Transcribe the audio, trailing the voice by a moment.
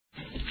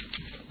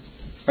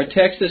Our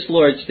text this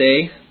Lord's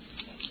Day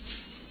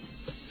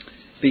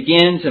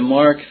begins in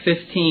Mark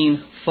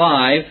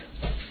 15:5,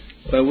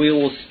 but we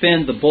will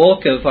spend the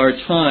bulk of our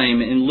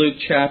time in Luke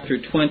chapter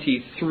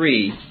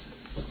 23,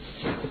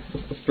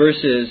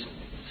 verses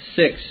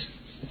 6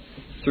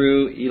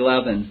 through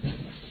 11.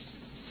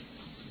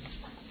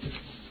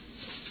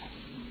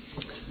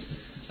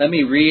 Let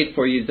me read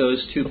for you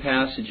those two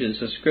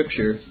passages of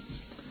Scripture.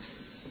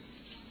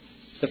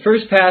 The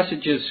first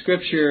passage of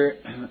Scripture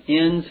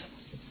ends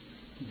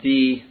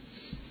the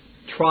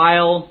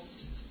trial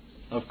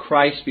of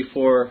Christ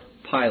before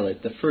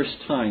Pilate, the first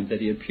time that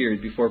he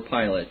appeared before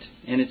Pilate.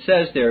 And it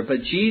says there,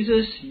 "But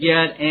Jesus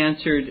yet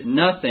answered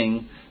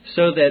nothing,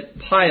 so that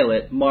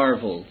Pilate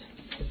marveled."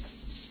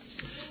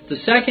 The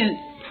second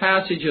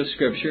passage of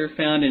Scripture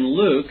found in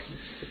Luke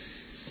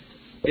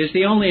is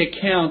the only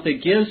account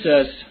that gives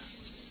us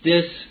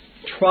this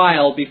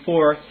trial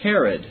before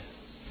Herod.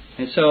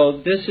 And so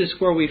this is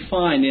where we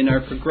find in our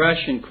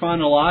progression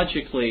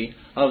chronologically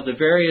of the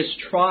various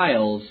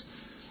trials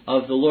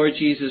of the Lord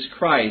Jesus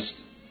Christ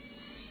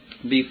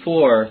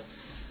before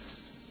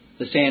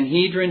the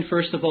Sanhedrin,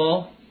 first of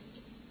all,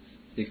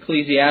 the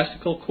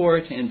ecclesiastical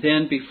court, and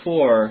then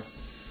before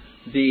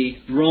the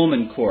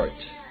Roman court,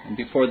 and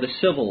before the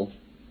civil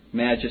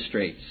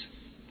magistrates.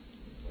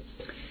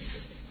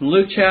 In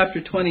Luke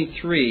chapter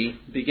 23,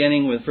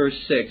 beginning with verse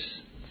 6,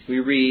 we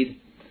read,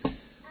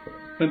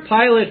 "When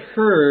Pilate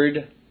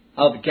heard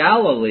of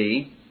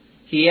Galilee,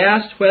 he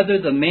asked whether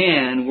the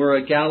man were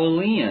a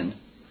Galilean.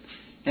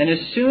 And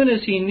as soon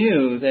as he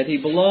knew that he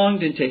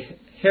belonged into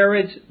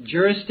Herod's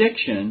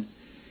jurisdiction,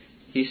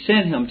 he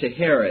sent him to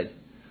Herod,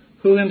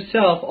 who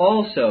himself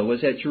also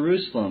was at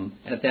Jerusalem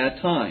at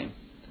that time.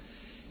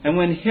 And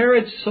when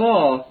Herod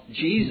saw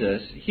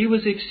Jesus, he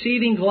was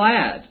exceeding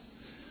glad,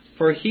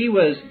 for he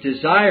was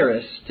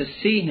desirous to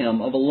see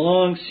him of a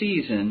long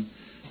season,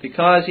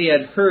 because he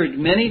had heard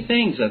many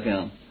things of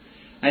him,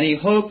 and he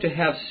hoped to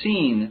have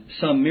seen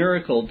some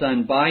miracle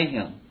done by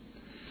him.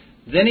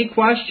 Then he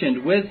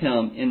questioned with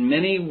him in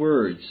many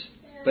words,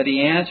 but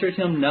he answered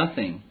him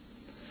nothing.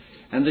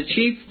 And the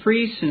chief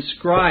priests and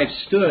scribes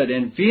stood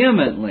and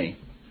vehemently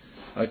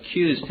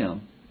accused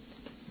him.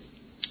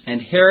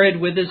 And Herod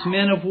with his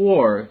men of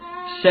war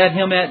set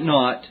him at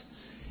naught,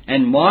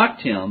 and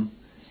mocked him,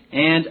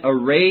 and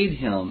arrayed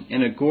him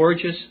in a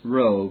gorgeous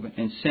robe,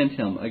 and sent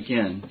him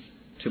again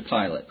to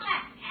Pilate."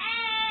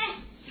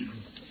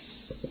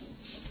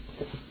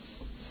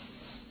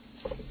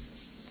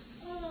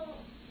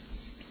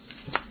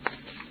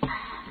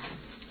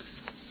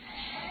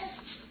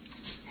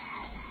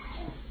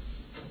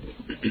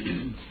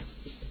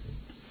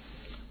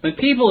 When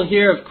people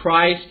hear of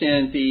Christ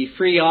and the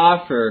free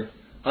offer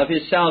of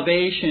His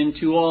salvation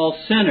to all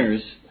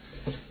sinners,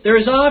 there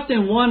is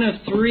often one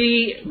of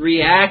three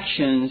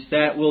reactions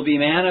that will be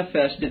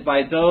manifested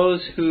by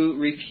those who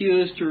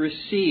refuse to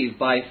receive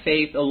by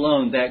faith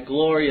alone that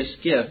glorious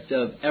gift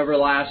of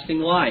everlasting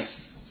life.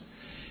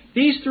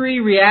 These three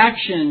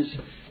reactions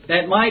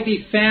that might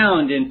be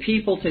found in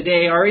people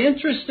today are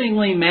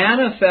interestingly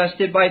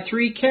manifested by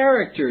three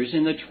characters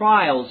in the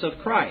trials of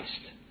Christ: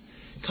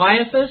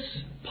 Caiaphas,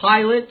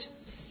 Pilate,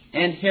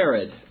 and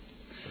Herod.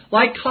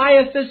 Like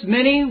Caiaphas,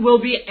 many will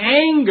be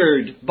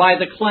angered by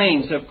the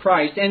claims of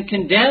Christ and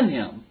condemn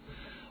Him.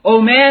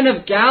 "O man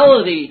of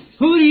Galilee,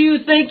 who do you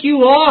think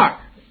you are,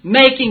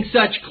 making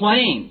such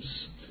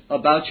claims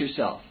about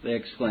yourself?" they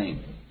exclaim.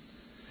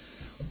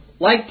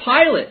 Like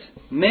Pilate,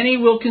 many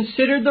will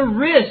consider the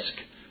risk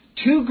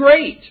too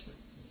great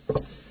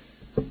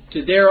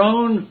to their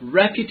own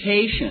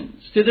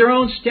reputations, to their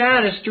own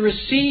status, to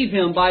receive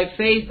Him by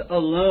faith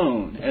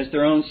alone as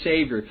their own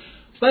Savior.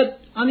 But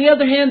on the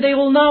other hand, they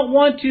will not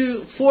want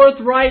to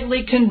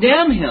forthrightly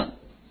condemn Him.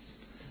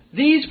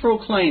 These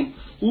proclaim,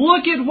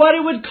 "Look at what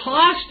it would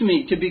cost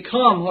me to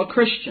become a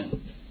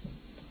Christian."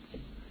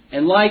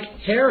 And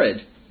like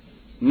Herod,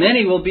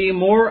 many will be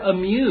more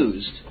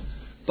amused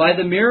by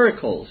the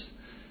miracles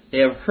they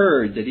have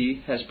heard that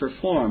He has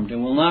performed,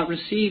 and will not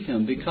receive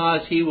Him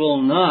because He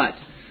will not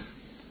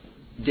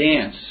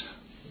dance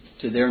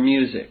to their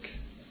music.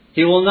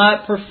 He will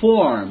not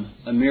perform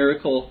a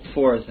miracle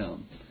for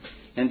them.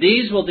 And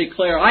these will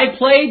declare, "I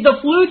played the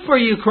flute for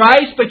you,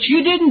 Christ, but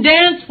you didn't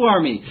dance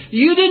for me.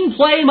 You didn't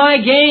play my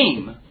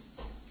game."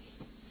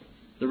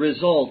 The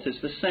result is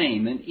the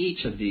same in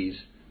each of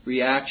these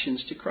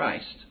reactions to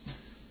Christ.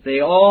 They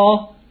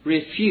all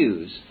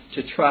refuse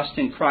to trust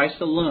in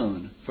Christ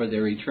alone for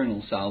their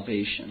eternal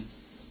salvation.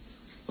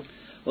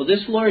 Well,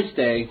 this Lord's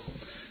Day,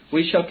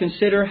 we shall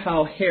consider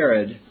how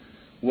Herod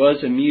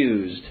was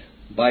amused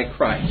by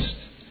Christ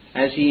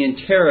as he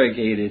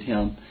interrogated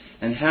Him,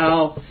 and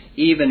how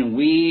even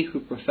we who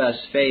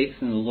profess faith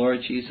in the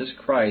Lord Jesus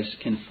Christ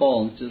can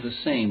fall into the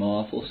same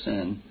awful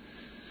sin.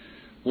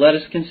 Let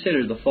us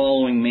consider the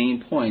following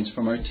main points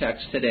from our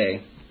text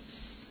today.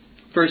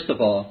 First of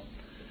all,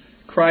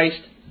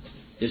 Christ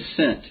is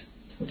sent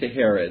to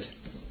Herod.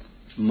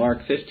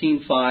 Mark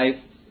 15:5,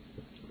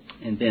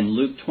 and then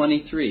Luke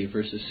 23,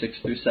 verses 6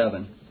 through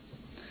 7.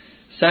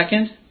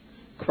 Second,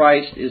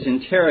 Christ is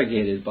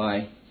interrogated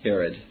by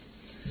Herod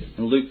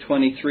in Luke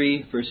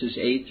 23, verses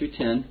 8 through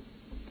 10.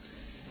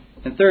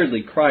 And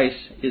thirdly, Christ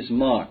is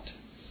mocked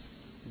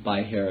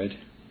by Herod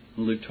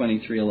in Luke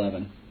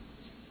 23:11.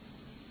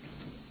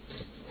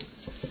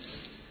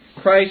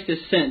 Christ is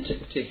sent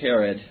to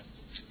Herod.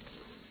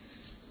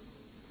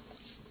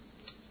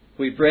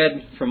 We've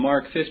read from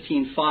Mark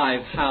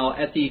 15:5 how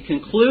at the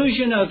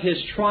conclusion of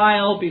his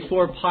trial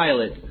before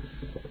Pilate,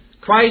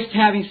 Christ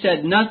having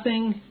said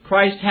nothing,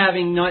 Christ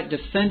having not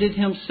defended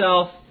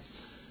himself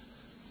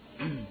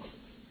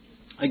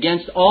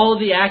against all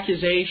the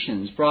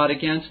accusations brought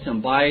against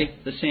him by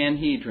the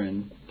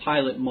Sanhedrin,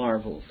 Pilate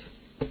marveled.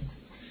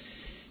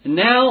 And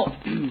now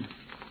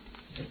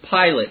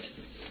Pilate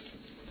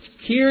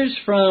hears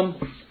from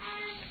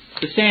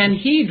the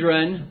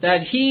Sanhedrin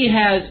that he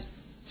has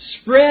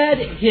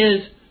spread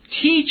his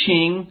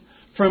teaching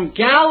from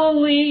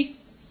Galilee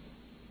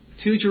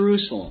to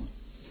Jerusalem,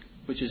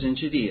 which is in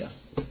Judea.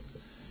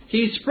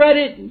 He spread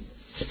it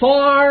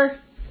far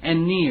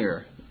and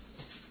near.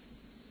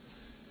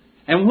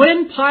 And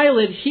when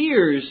Pilate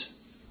hears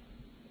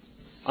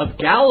of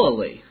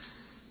Galilee,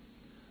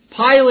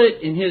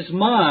 Pilate in his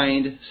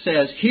mind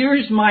says,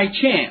 here's my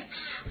chance.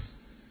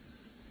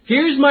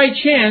 Here's my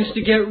chance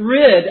to get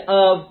rid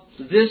of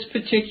this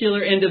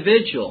particular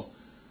individual.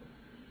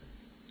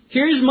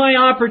 Here's my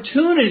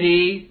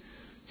opportunity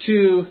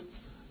to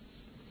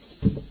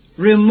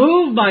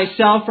remove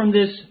myself from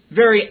this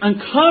very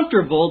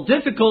uncomfortable,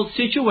 difficult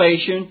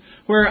situation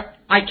where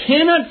I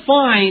cannot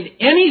find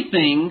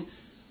anything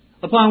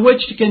upon which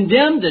to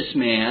condemn this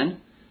man.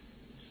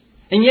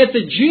 And yet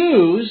the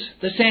Jews,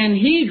 the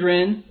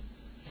Sanhedrin,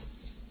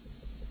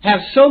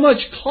 have so much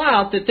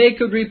clout that they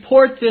could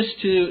report this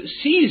to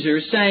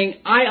Caesar, saying,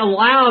 I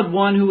allowed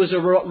one who was a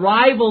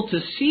rival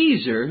to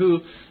Caesar,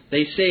 who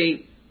they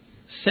say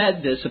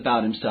said this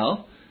about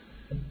himself.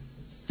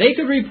 They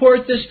could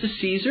report this to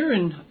Caesar,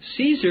 and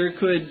Caesar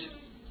could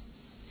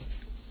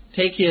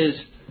take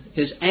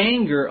his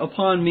anger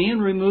upon me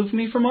and remove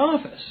me from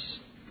office.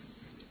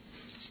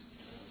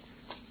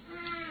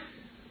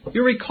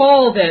 You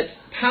recall that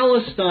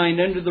Palestine,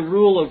 under the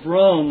rule of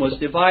Rome, was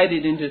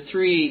divided into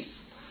three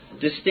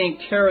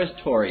distinct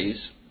territories: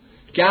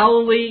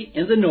 Galilee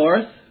in the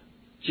north,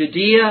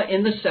 Judea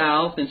in the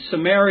south, and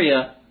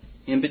Samaria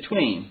in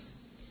between.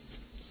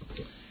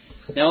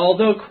 Now,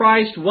 although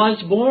Christ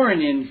was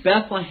born in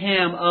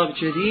Bethlehem of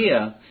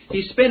Judea,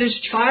 he spent his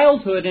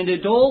childhood and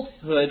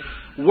adulthood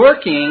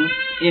working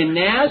in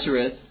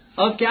Nazareth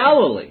of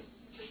Galilee.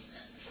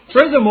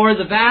 Furthermore,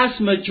 the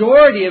vast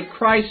majority of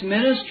Christ's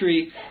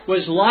ministry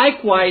was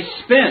likewise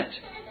spent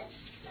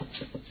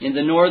in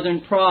the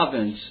northern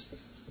province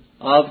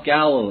of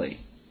Galilee.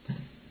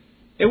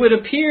 It would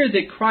appear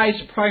that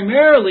Christ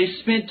primarily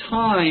spent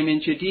time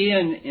in Judea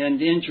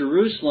and in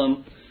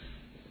Jerusalem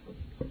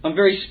on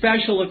very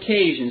special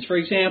occasions. For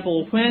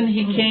example, when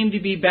he came to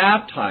be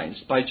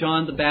baptized by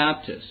John the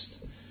Baptist,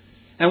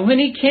 and when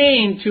he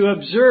came to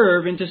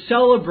observe and to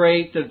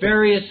celebrate the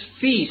various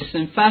feasts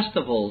and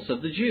festivals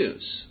of the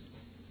Jews.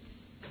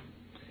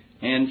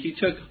 And he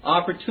took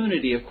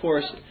opportunity, of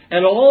course,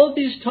 at all of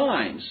these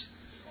times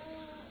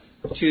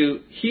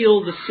to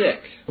heal the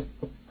sick,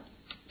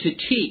 to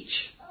teach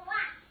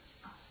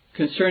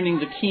concerning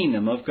the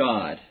kingdom of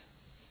God,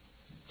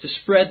 to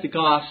spread the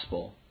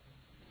gospel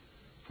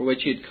for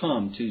which he had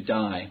come to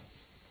die.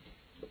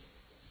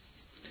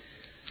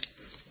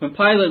 When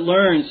Pilate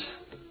learns,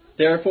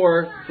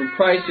 therefore, from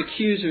Christ's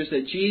accusers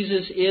that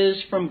Jesus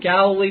is from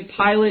Galilee,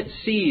 Pilate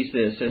sees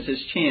this as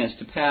his chance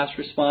to pass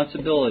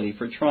responsibility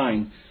for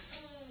trying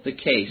the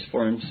case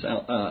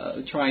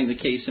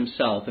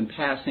himself and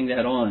passing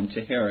that on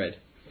to Herod.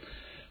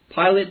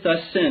 Pilate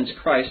thus sends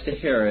Christ to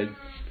Herod,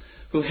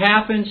 who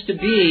happens to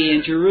be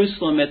in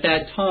Jerusalem at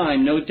that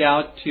time, no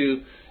doubt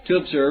to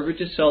observe or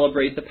to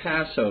celebrate the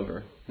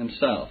Passover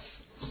himself.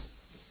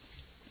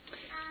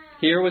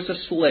 Here was a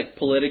slick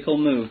political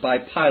move by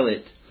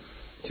Pilate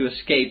to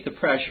escape the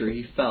pressure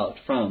he felt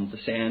from the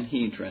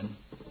Sanhedrin.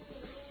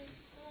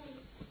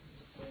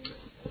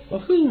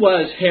 Well, who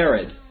was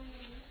Herod,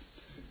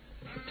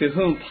 to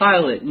whom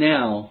Pilate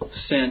now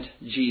sent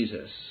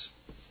Jesus?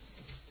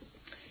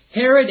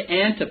 Herod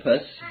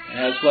Antipas,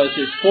 as was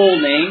his full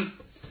name,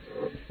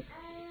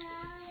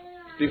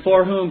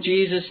 before whom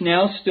Jesus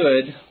now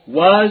stood,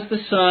 was the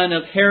son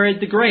of Herod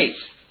the Great,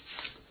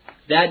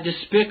 that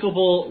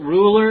despicable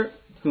ruler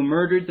who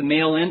murdered the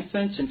male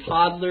infants and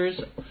toddlers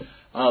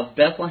of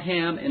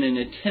Bethlehem in an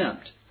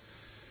attempt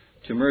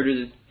to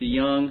murder the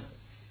young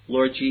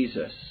Lord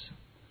Jesus,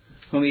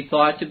 whom he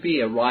thought to be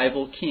a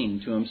rival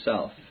king to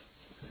himself.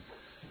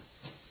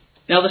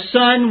 Now the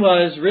son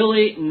was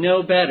really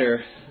no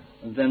better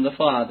than the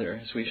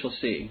father, as we shall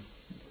see.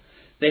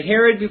 The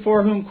Herod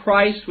before whom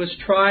Christ was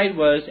tried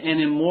was an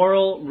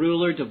immoral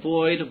ruler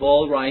devoid of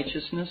all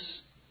righteousness.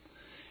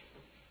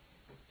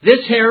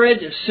 This Herod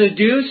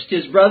seduced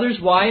his brother's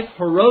wife,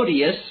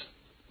 Herodias,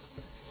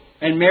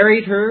 and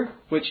married her,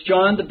 which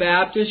John the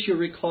Baptist, you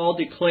recall,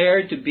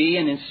 declared to be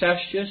an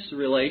incestuous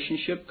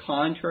relationship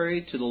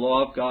contrary to the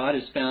law of God,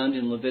 as found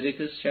in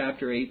Leviticus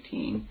chapter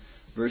 18,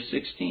 verse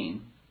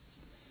 16.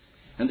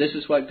 And this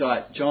is what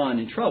got John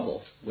in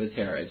trouble with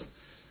Herod.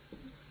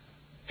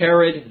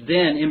 Herod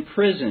then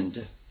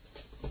imprisoned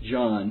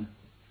John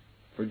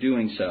for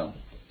doing so.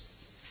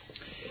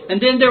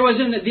 And then there was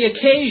the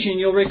occasion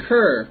you'll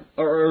recall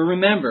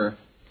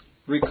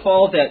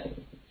that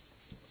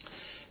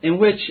in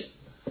which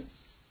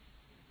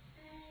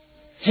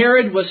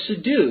Herod was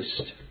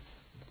seduced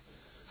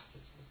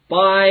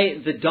by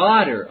the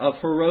daughter of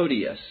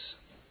Herodias,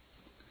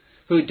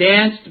 who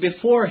danced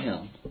before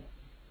him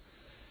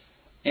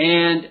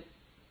and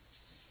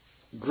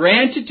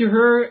granted to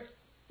her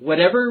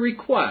whatever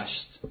request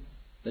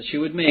that she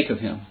would make of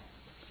him,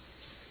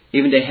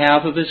 even to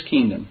half of his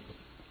kingdom.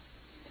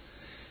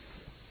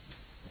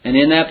 And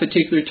in that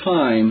particular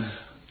time,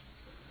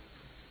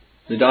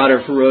 the daughter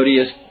of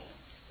Herodias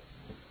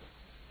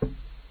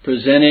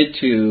presented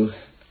to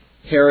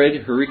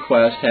Herod her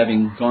request,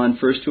 having gone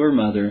first to her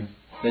mother,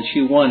 that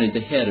she wanted the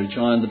head of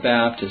John the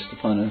Baptist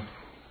upon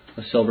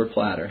a silver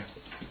platter.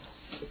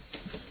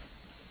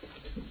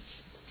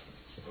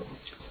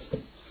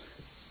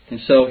 And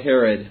so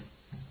Herod,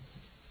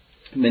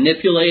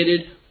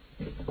 manipulated,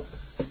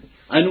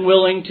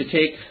 unwilling to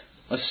take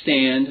a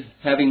stand,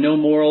 having no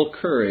moral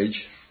courage,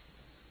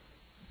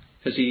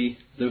 because the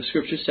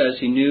Scripture says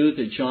he knew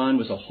that John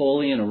was a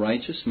holy and a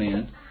righteous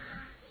man,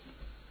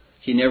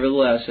 he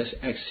nevertheless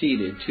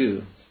acceded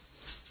to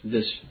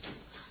this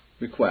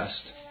request.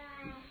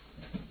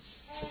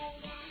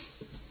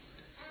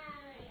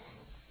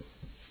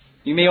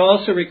 You may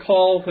also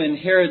recall when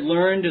Herod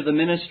learned of the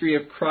ministry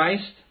of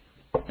Christ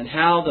and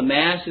how the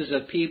masses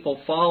of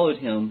people followed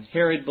him,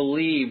 Herod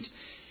believed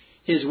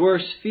his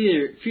worst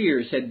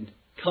fears had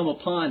come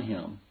upon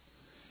him,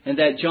 and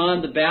that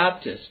John the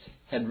Baptist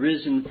had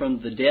risen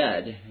from the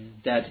dead,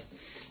 that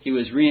he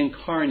was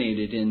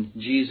reincarnated in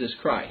Jesus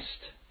Christ.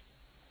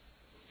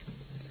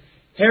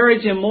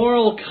 Herod's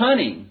immoral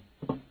cunning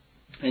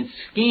and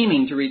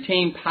scheming to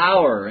retain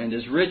power and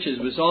his riches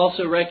was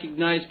also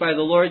recognized by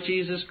the Lord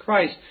Jesus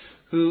Christ,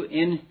 who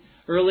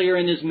earlier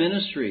in his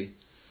ministry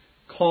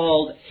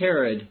called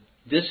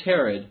this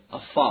Herod, a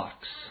fox.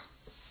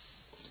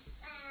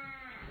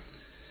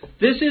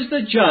 This is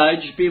the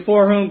judge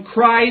before whom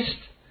Christ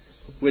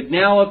would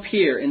now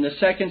appear in the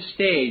second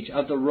stage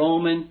of the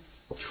Roman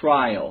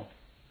trial.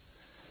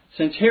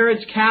 Since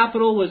Herod's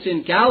capital was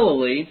in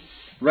Galilee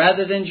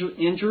rather than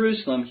in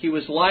Jerusalem, he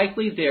was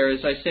likely there,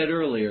 as I said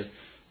earlier,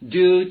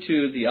 due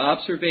to the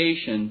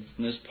observation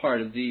in this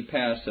part of the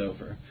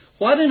Passover.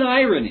 What an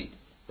irony!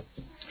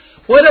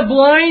 What a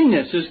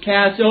blindness is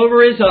cast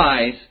over his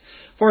eyes,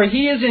 for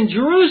he is in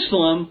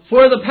Jerusalem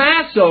for the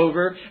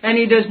Passover, and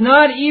he does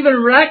not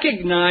even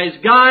recognize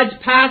God's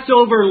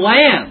Passover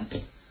lamb,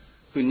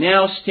 who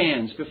now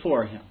stands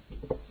before him.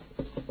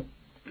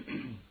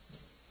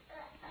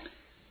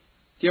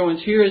 Dear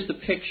ones, here is the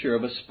picture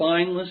of a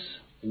spineless,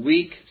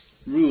 weak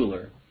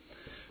ruler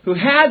who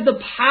had the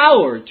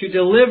power to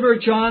deliver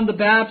John the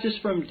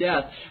Baptist from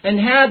death, and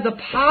had the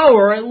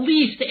power, at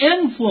least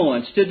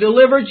influence, to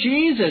deliver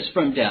Jesus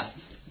from death,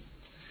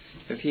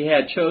 if he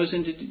had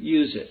chosen to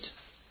use it.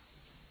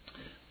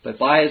 But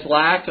by his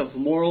lack of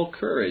moral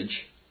courage,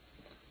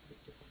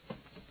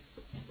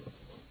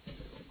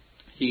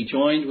 he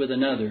joined with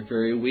another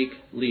very weak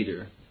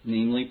leader,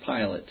 namely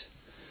Pilate,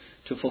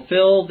 to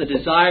fulfill the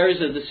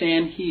desires of the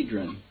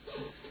Sanhedrin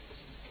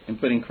in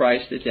putting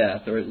Christ to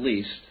death, or at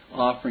least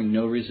offering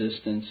no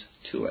resistance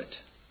to it.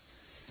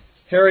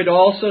 Herod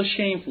also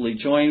shamefully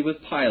joined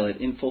with Pilate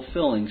in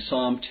fulfilling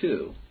Psalm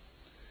 2,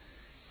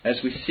 as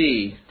we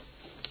see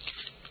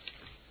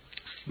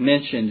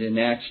mentioned in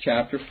Acts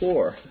chapter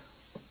 4.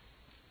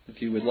 If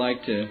you would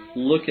like to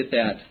look at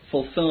that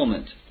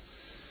fulfillment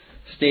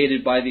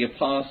stated by the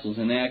apostles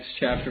in Acts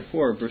chapter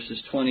 4,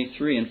 verses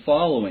 23 and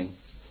following.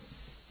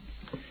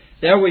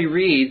 There we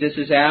read, this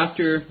is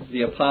after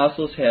the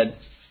apostles had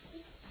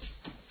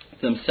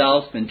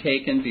themselves been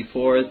taken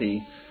before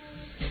the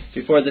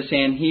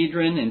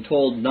Sanhedrin and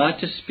told not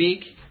to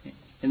speak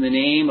in the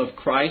name of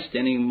Christ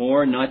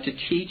anymore, not to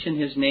teach in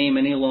His name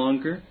any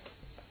longer.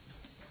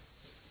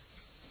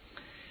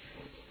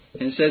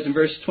 And it says in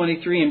verse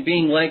 23, and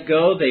being let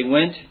go, they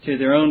went to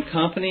their own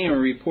company and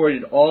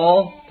reported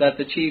all that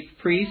the chief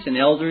priests and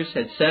elders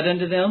had said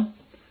unto them.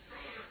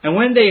 And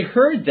when they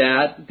heard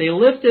that, they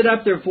lifted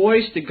up their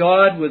voice to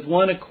God with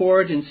one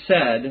accord and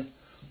said,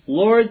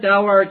 Lord,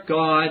 Thou art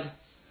God,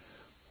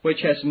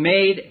 which hast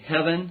made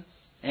heaven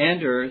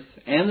and earth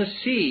and the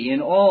sea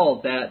and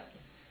all that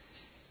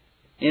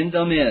in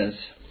them is,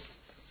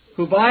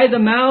 who by the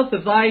mouth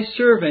of Thy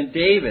servant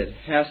David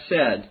hast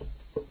said,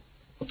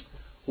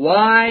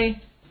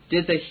 Why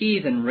did the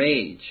heathen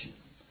rage,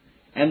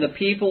 and the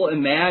people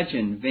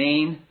imagine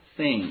vain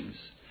things?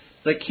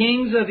 The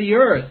kings of the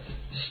earth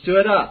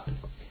stood up,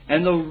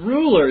 and the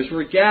rulers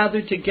were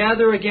gathered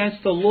together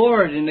against the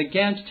Lord and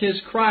against His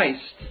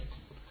Christ.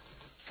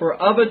 For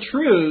of a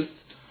truth,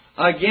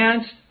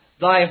 against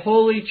Thy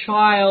holy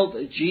child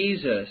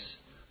Jesus,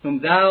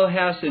 whom Thou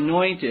hast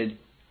anointed,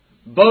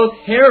 both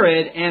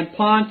Herod and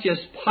Pontius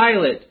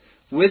Pilate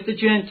with the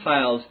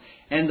Gentiles,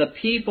 and the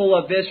people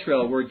of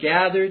Israel were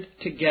gathered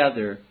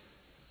together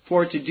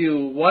for to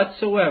do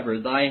whatsoever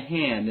thy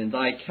hand and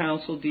thy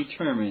counsel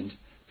determined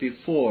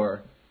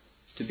before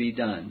to be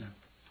done.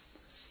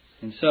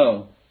 And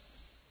so,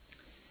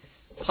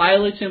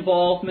 Pilate's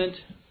involvement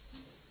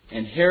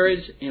and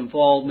Herod's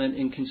involvement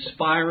in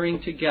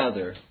conspiring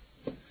together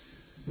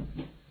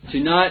to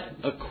not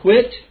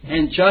acquit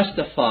and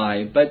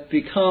justify, but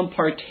become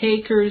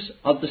partakers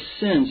of the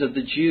sins of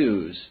the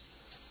Jews,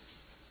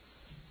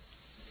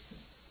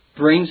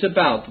 brings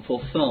about the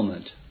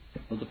fulfillment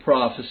of the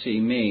prophecy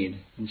made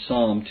in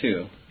Psalm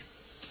 2.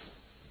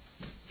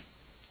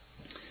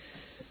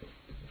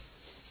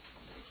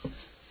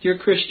 Dear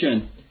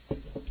Christian,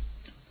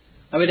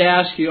 I would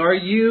ask you, are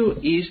you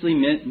easily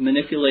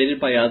manipulated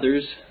by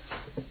others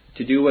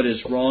to do what is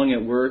wrong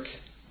at work,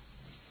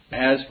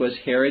 as was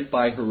Herod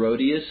by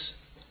Herodias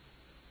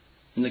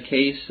in the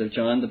case of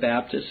John the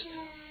Baptist?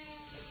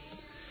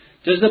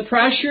 Does the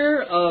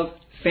pressure of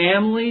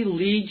family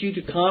lead you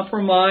to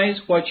compromise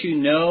what you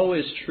know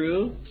is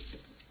true,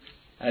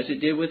 as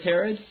it did with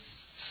Herod?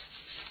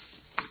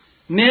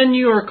 Men,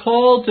 you are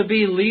called to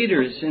be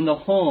leaders in the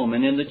home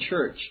and in the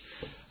church.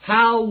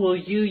 How will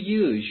you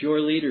use your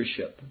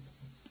leadership?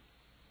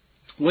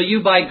 Will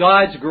you, by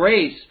God's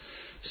grace,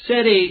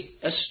 set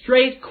a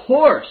straight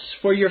course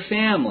for your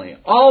family,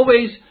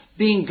 always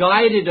being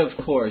guided,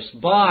 of course,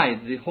 by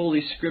the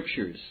Holy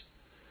Scriptures?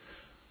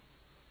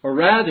 Or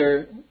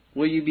rather,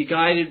 will you be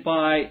guided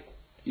by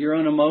your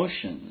own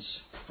emotions,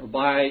 or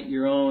by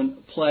your own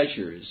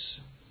pleasures,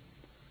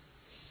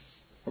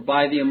 or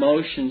by the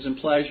emotions and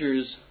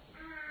pleasures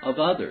of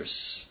others,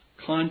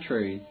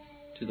 contrary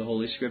to the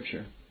Holy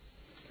Scripture?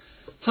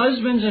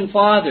 Husbands and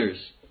fathers,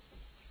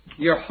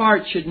 your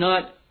heart should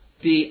not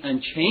be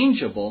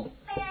unchangeable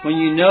when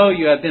you know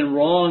you have been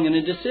wrong in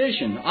a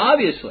decision,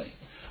 obviously,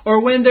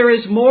 or when there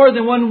is more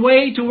than one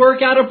way to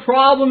work out a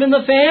problem in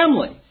the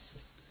family.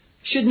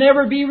 Should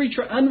never be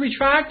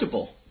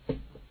unretractable.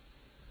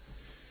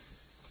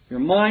 Your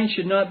mind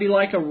should not be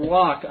like a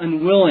rock,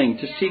 unwilling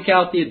to seek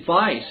out the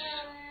advice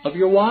of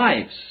your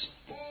wives.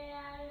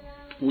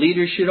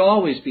 Leaders should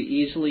always be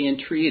easily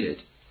entreated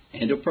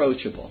and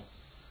approachable.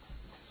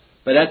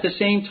 But at the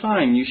same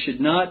time, you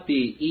should not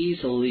be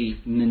easily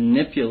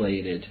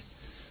manipulated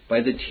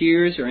by the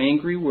tears or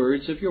angry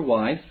words of your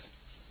wife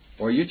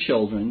or your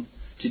children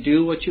to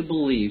do what you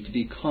believe to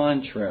be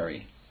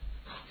contrary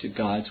to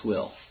God's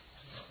will.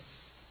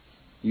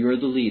 You are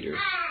the leaders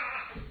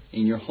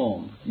in your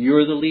home. You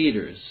are the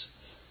leaders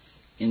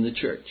in the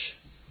church.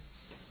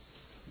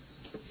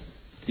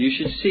 You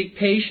should seek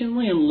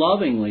patiently and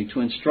lovingly to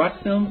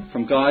instruct them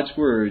from God's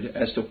Word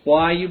as to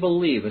why you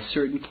believe a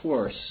certain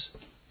course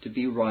to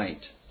be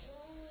right.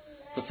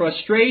 The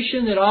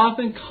frustration that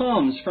often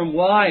comes from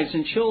wives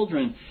and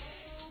children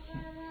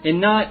in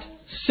not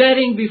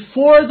setting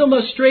before them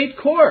a straight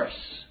course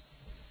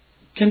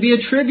can be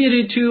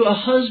attributed to a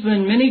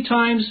husband many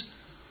times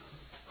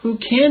who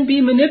can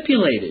be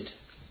manipulated.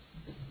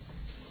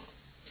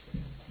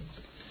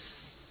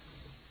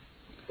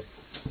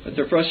 But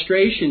the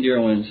frustration, dear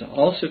ones,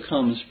 also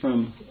comes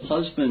from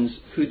husbands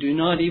who do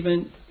not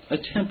even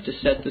attempt to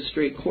set the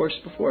straight course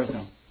before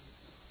them.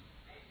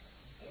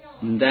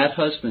 And that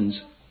husbands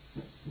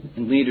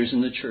and leaders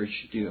in the church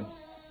do.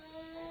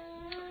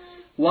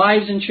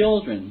 Wives and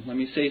children, let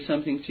me say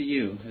something to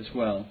you as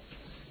well.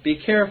 Be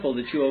careful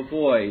that you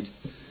avoid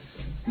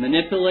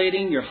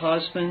manipulating your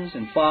husbands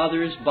and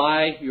fathers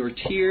by your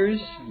tears,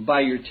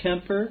 by your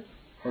temper,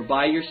 or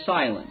by your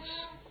silence.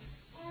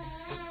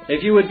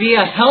 If you would be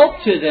a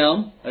help to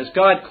them, as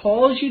God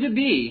calls you to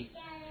be,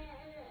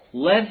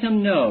 let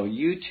him know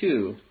you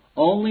too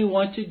only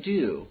want to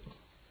do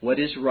what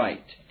is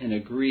right and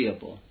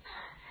agreeable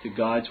to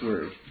God's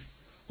Word.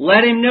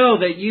 Let him know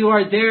that you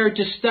are there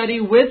to study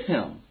with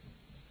him.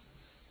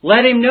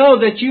 Let him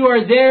know that you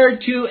are there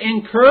to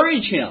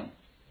encourage him.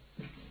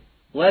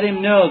 Let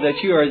him know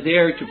that you are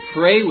there to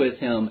pray with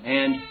him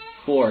and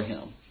for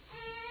him.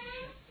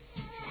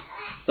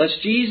 Thus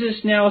Jesus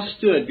now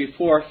stood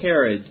before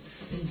Herod,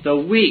 the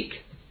weak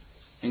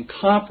and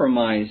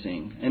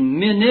compromising and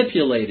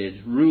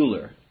manipulated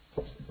ruler.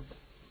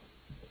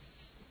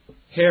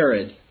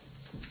 Herod,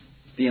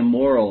 the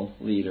immoral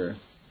leader,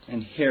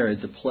 and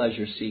Herod, the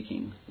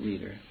pleasure-seeking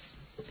leader.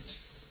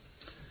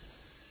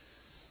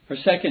 Our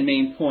second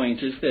main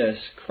point is this: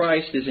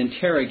 Christ is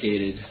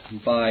interrogated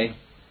by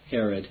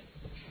Herod.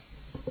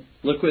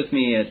 Look with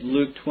me at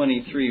Luke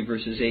 23,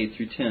 verses 8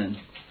 through 10.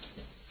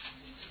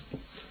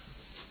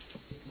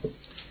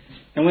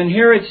 And when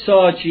Herod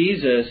saw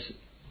Jesus,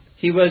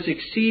 he was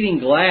exceeding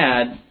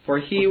glad, for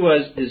he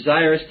was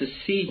desirous to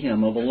see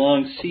him of a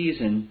long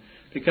season,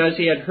 because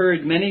he had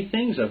heard many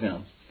things of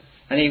him,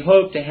 and he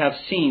hoped to have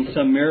seen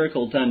some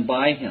miracle done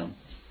by him.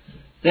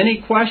 Then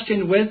he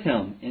questioned with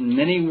him in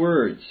many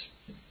words,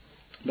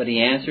 but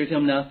he answered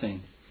him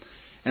nothing.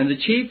 And the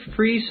chief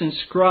priests and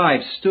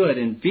scribes stood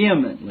and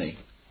vehemently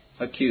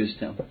accused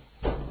him.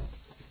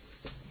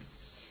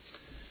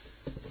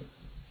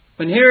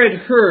 When Herod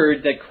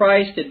heard that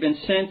Christ had been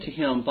sent to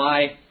him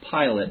by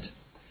Pilate,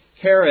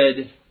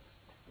 Herod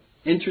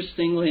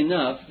interestingly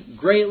enough,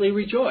 greatly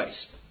rejoiced.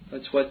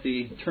 That's what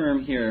the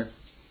term here,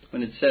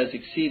 when it says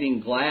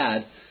exceeding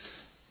glad,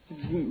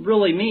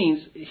 really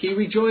means he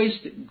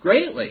rejoiced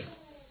greatly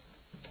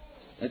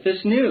at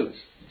this news.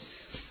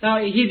 Now,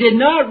 he did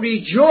not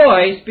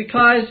rejoice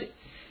because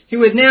he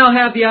would now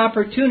have the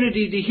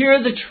opportunity to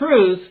hear the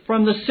truth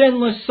from the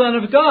sinless Son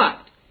of God.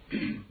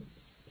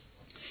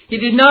 He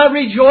did not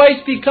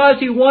rejoice because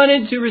he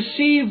wanted to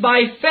receive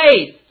by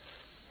faith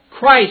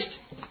Christ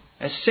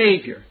as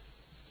Savior.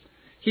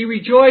 He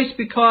rejoiced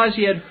because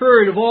he had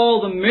heard of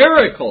all the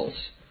miracles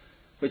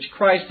which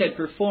Christ had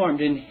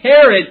performed. And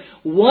Herod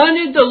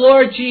wanted the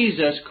Lord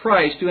Jesus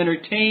Christ to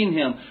entertain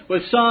him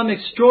with some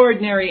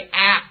extraordinary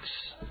acts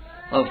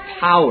of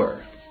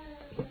power.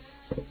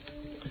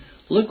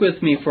 Look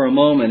with me for a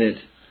moment at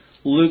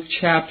Luke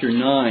chapter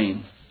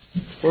 9,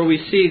 where we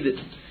see that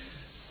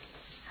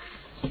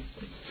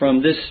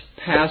from this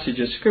passage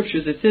of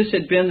Scripture that this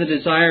had been the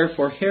desire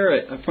for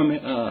Herod,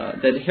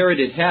 that Herod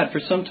had had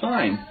for some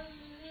time.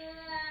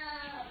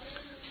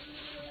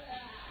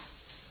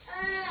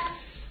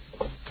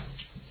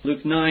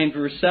 Luke 9,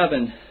 verse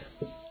 7.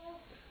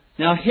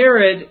 Now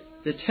Herod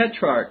the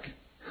Tetrarch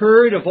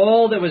heard of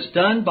all that was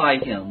done by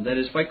him, that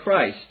is, by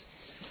Christ.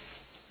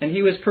 And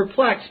he was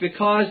perplexed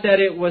because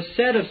that it was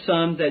said of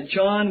some that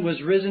John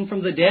was risen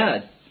from the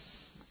dead,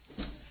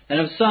 and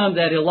of some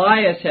that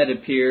Elias had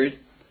appeared,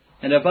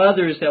 and of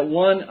others that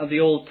one of the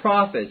old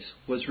prophets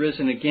was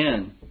risen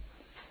again.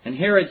 And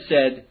Herod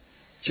said,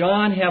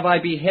 John have I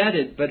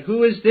beheaded, but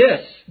who is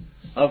this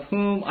of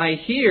whom I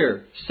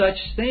hear such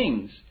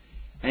things?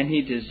 And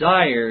he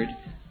desired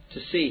to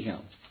see him.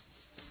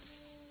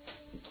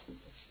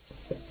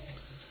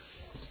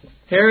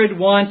 Herod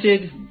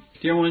wanted,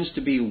 dear ones,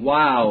 to be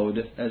wowed,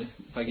 if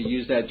I could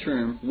use that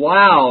term,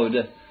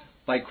 wowed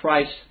by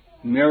Christ's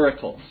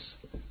miracles,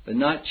 but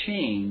not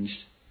changed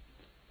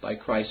by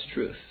Christ's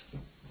truth.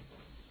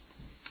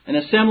 In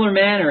a similar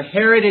manner,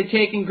 Herod had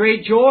taken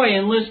great joy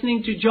in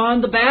listening to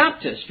John the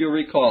Baptist, you'll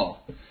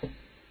recall,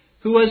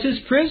 who was his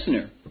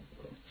prisoner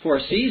for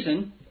a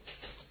season,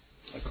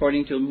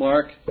 according to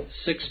Mark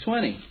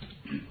 6:20.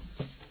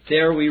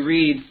 There we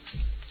read,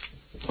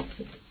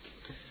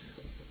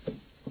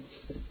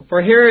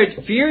 For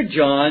Herod feared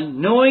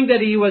John, knowing that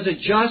he was a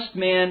just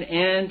man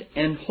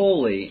and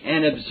holy,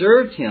 and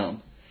observed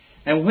him.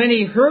 And when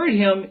he heard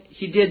him,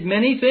 he did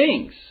many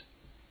things,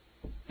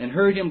 and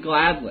heard him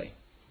gladly.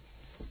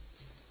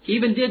 He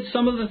even did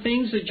some of the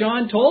things that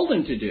John told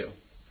him to do,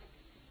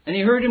 and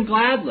he heard him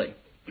gladly.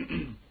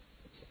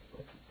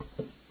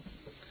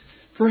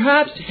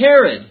 Perhaps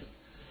Herod,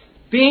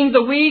 being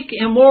the weak,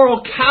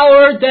 immoral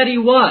coward that he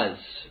was,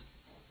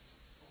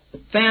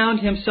 found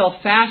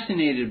himself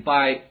fascinated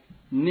by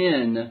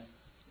men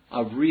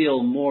of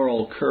real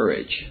moral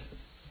courage,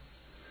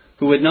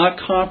 who would not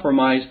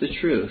compromise the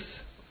truth,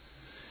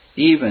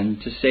 even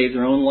to save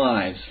their own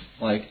lives,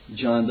 like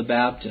John the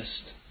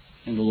Baptist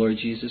and the Lord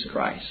Jesus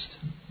Christ.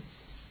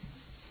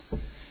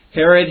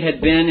 Herod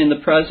had been in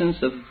the presence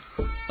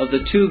of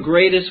the two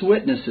greatest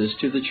witnesses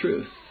to the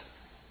truth.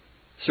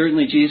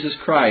 Certainly Jesus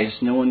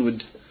Christ. No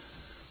one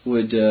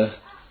would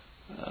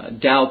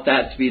doubt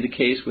that to be the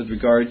case with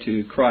regard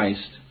to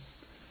Christ.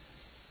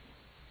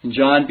 And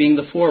John, being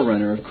the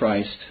forerunner of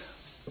Christ,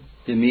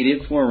 the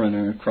immediate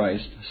forerunner of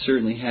Christ,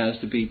 certainly has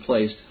to be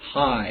placed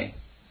high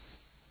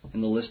in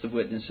the list of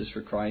witnesses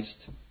for Christ.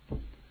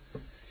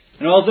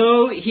 And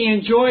although he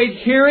enjoyed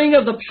hearing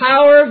of the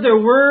power of their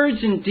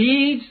words and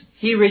deeds,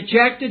 he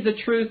rejected the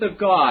truth of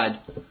God,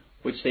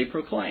 which they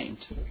proclaimed.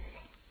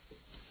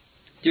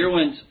 Dear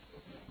ones,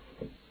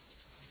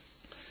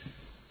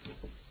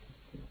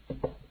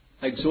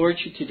 I exhort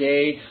you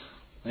today,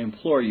 I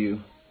implore you,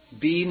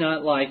 be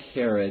not like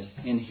Herod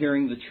in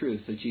hearing the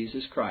truth of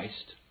Jesus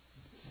Christ.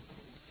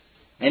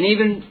 And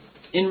even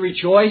in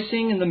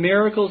rejoicing in the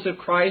miracles of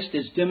Christ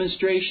as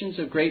demonstrations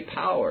of great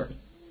power,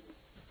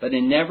 but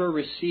in never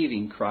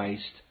receiving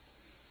Christ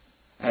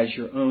as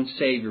your own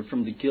Savior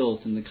from the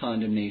guilt and the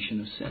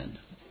condemnation of sin.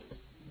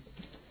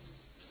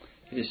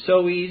 It is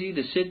so easy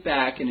to sit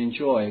back and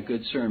enjoy a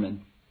good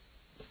sermon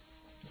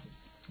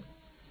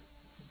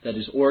that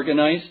is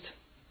organized,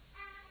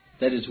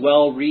 that is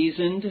well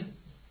reasoned,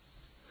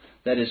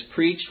 that is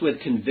preached with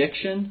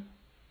conviction,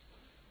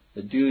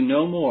 but do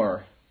no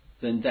more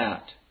than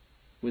that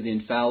with the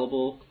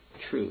infallible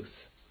truth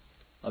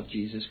of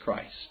Jesus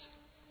Christ.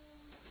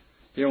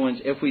 Dear ones,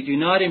 if we do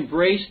not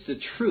embrace the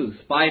truth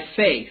by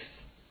faith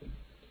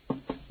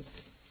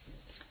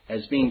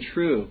as being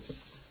true,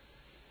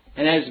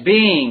 and as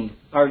being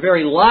our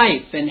very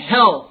life and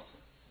health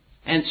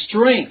and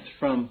strength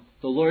from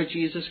the Lord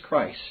Jesus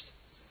Christ,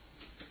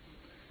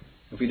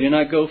 if we do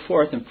not go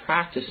forth and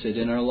practice it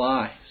in our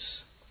lives,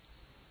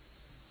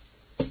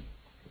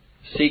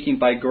 seeking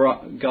by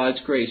God's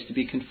grace to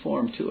be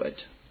conformed to it,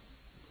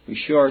 we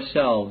show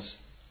ourselves,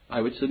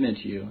 I would submit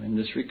to you in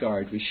this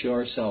regard, we show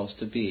ourselves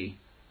to be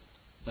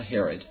a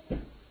Herod,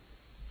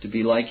 to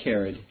be like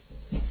Herod,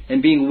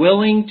 and being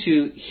willing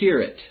to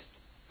hear it,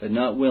 but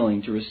not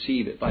willing to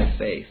receive it by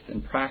faith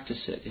and practice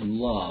it in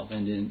love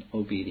and in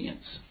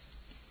obedience.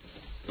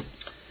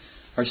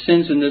 Our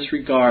sins in this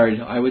regard,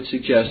 I would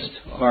suggest,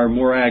 are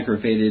more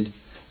aggravated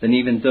than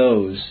even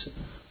those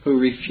who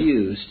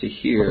refuse to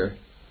hear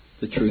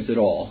the truth at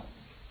all.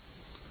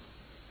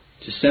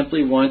 To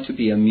simply want to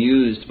be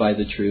amused by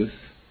the truth,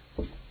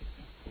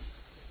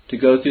 to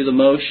go through the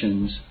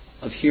motions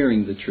of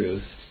hearing the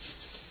truth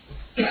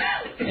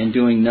and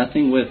doing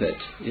nothing with it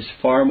is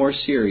far more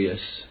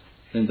serious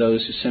than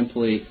those who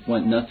simply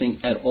want nothing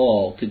at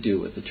all to do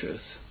with the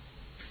truth.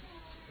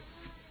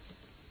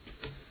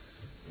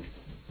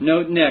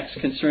 Note next,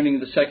 concerning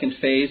the second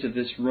phase of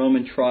this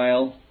Roman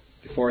trial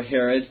before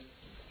Herod,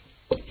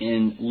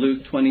 in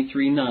Luke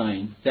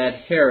 23:9, that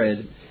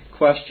Herod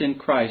questioned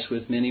Christ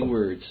with many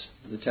words,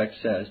 the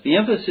text says. The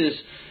emphasis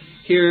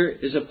here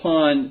is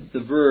upon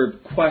the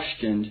verb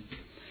questioned.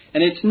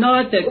 And it's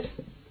not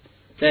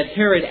that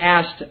Herod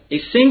asked a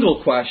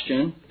single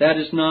question. That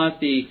is not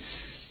the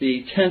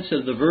tense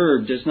of the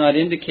verb, does not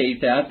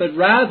indicate that, but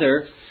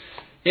rather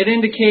it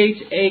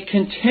indicates a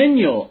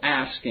continual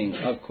asking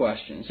of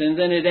questions. And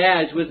then it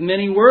adds with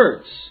many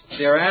words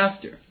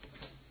thereafter.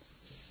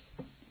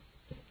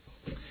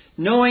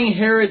 Knowing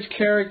Herod's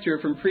character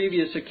from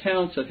previous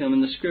accounts of him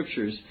in the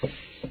Scriptures,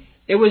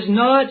 it was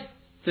not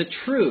the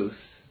truth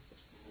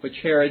which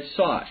Herod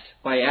sought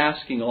by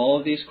asking all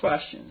of these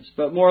questions,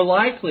 but more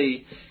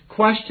likely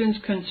questions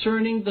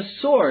concerning the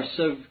source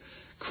of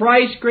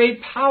Christ's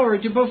great power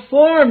to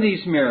perform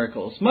these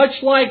miracles,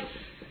 much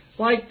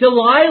like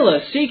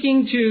Delilah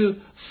seeking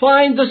to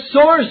find the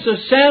source of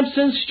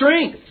Samson's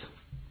strength.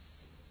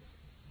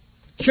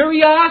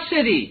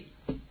 Curiosity.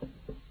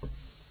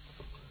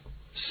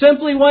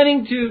 Simply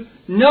wanting to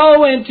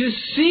know and to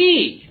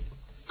see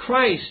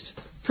Christ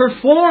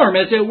perform,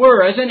 as it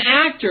were, as an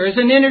actor, as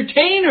an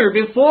entertainer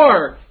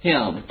before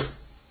him.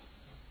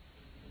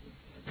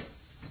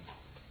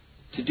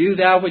 To do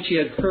that which he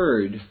had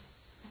heard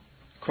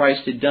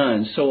Christ had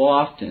done so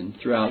often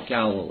throughout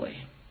Galilee.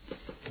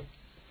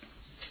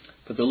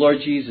 But the Lord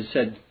Jesus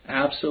said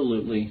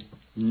absolutely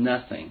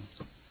nothing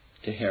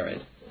to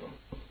Herod.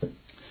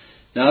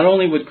 Not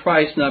only would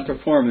Christ not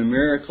perform a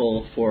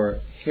miracle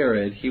for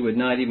Herod, he would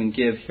not even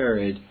give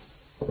Herod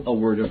a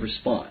word of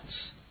response.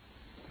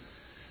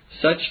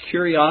 Such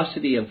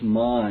curiosity of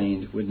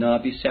mind would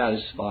not be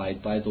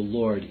satisfied by the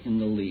Lord in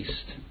the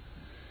least.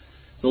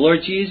 The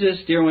Lord Jesus,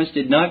 dear ones,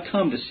 did not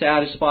come to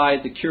satisfy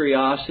the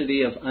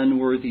curiosity of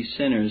unworthy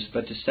sinners,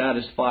 but to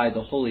satisfy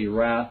the holy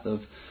wrath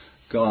of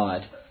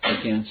God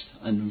against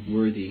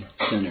unworthy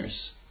sinners.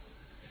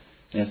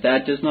 And if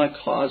that does not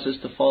cause us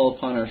to fall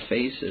upon our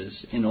faces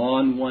in awe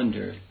and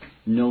wonder,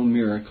 no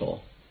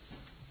miracle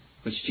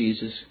which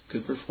Jesus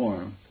could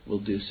perform will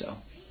do so.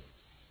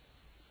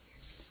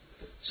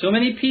 So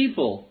many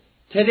people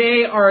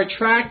today are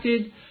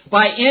attracted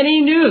by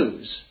any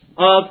news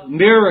of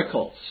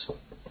miracles.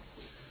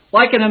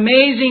 Like an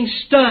amazing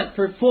stunt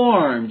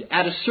performed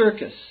at a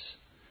circus,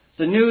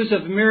 the news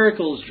of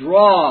miracles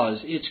draws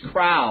its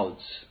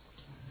crowds.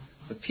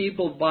 But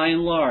people, by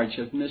and large,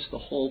 have missed the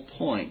whole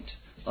point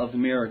of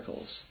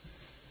miracles.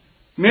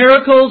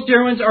 Miracles,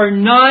 dear ones, are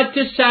not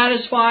to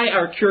satisfy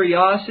our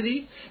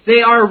curiosity.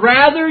 They are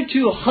rather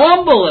to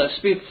humble us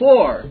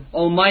before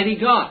Almighty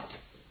God.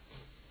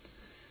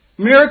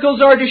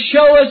 Miracles are to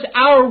show us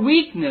our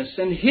weakness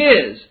and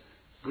His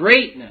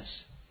greatness.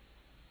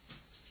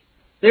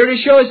 They're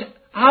to show us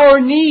our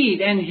need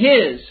and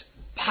His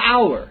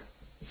power.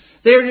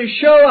 They're to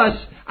show us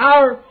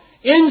our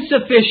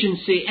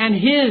insufficiency and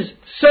His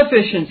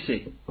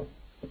sufficiency.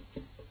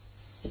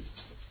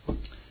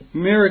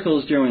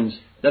 Miracles, dear ones,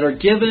 that are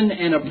given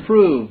and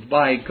approved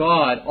by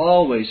God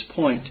always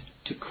point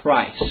to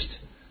Christ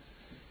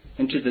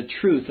and to the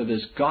truth of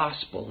His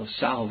gospel of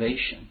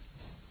salvation.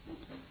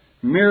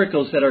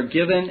 Miracles that are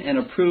given and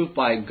approved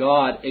by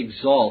God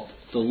exalt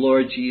the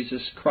Lord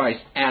Jesus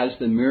Christ as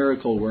the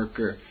miracle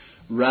worker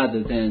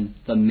rather than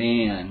the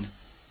man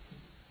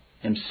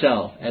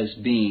himself as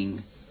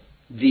being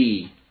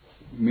the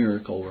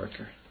miracle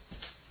worker.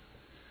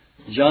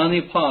 John the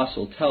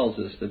Apostle tells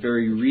us the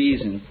very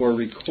reason for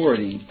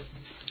recording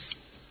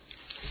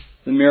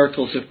the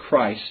miracles of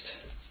Christ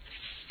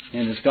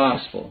and His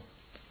gospel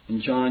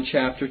in John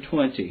chapter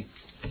 20,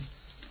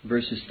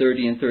 verses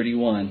 30 and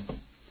 31,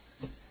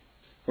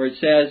 where it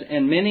says,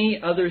 "And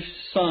many other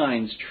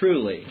signs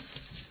truly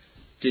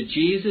did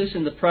Jesus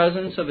in the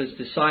presence of His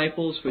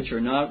disciples, which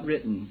are not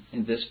written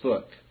in this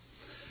book.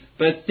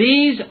 But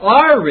these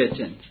are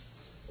written,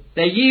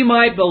 that ye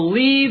might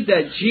believe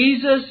that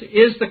Jesus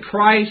is the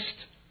Christ,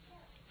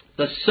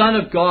 the Son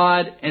of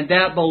God, and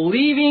that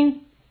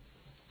believing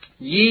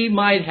ye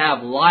might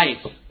have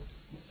life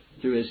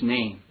through His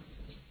name."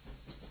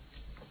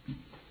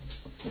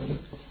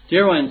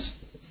 Dear ones,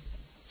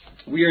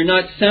 we are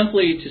not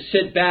simply to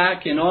sit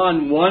back in awe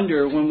and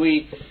wonder when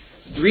we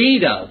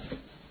read of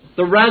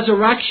the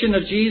resurrection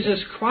of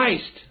Jesus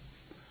Christ,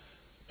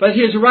 but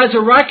His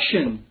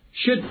resurrection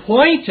should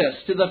point us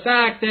to the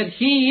fact that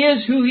He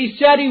is who He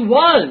said He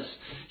was.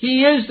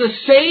 He is the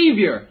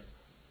Savior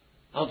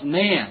of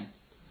man.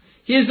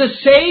 He is the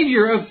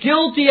Savior of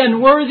guilty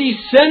and worthy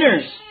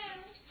sinners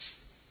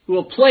who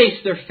will place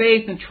their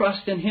faith and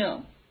trust in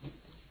Him.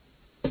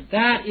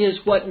 That is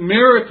what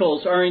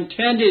miracles are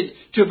intended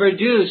to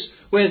produce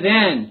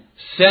within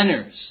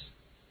sinners.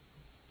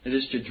 It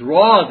is to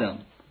draw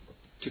them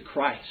to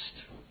Christ.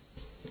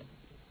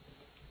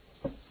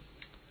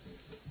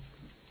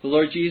 The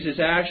Lord Jesus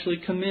actually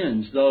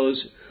commends those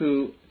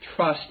who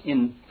trust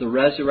in the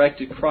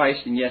resurrected Christ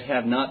and yet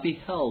have not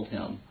beheld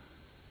Him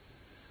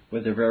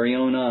with their very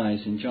own eyes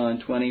in John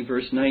 20,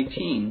 verse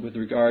 19, with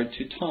regard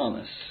to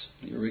Thomas,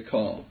 you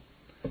recall,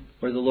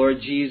 where the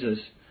Lord Jesus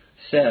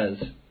says,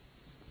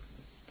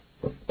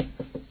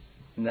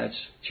 and that's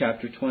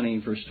chapter 20,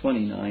 verse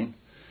 29,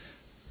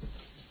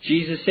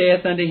 Jesus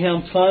saith unto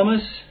him,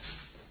 Thomas,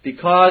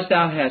 because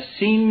thou hast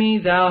seen me,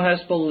 thou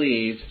hast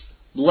believed.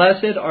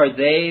 Blessed are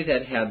they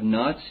that have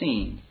not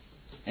seen,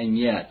 and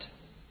yet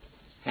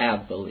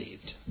have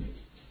believed.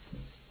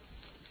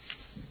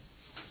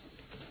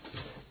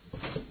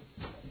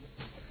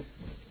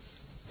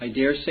 I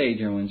dare say,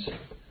 dear ones,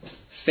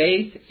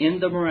 faith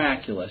in the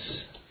miraculous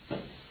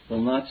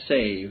will not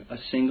save a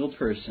single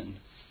person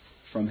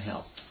from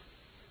hell.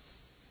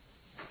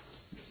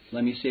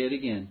 Let me say it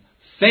again.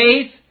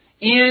 Faith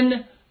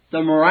in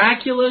the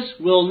miraculous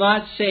will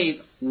not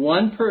save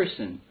one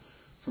person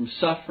from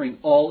suffering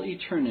all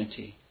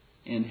eternity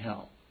in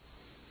hell.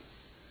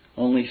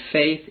 Only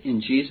faith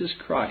in Jesus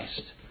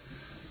Christ,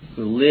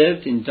 who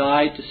lived and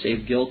died to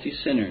save guilty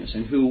sinners,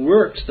 and who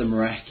works the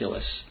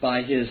miraculous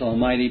by His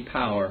almighty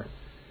power,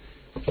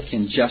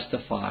 can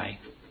justify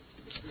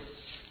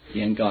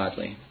the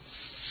ungodly.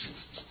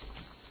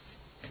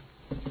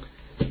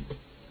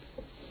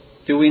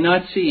 Do we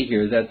not see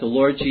here that the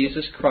Lord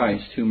Jesus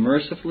Christ, who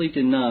mercifully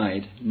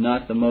denied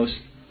not the most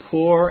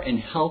poor and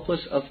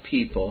helpless of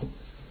people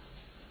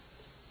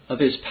of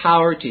His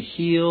power to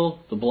heal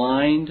the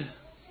blind,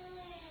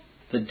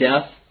 the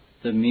deaf,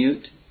 the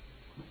mute,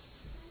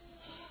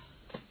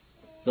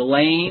 the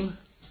lame,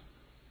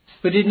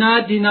 who did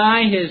not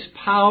deny His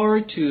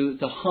power to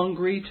the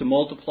hungry to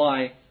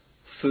multiply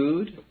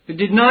food, who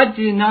did not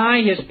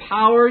deny His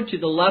power to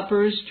the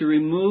lepers to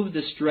remove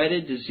this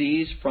dreaded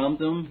disease from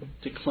them,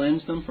 to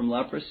cleanse them from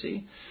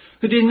leprosy,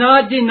 who did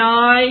not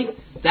deny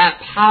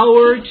that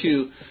power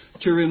to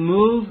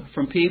remove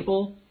from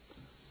people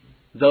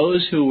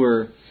those who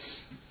were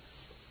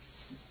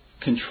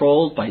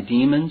controlled by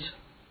demons,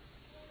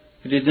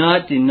 who did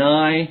not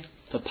deny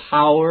the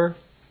power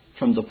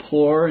from the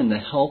poor and the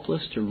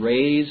helpless to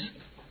raise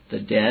the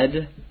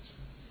dead.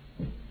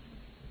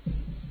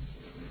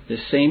 This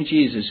same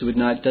Jesus who would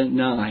not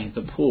deny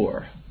the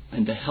poor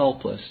and the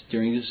helpless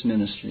during His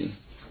ministry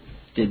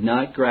did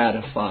not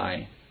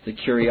gratify the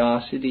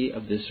curiosity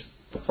of this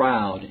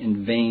proud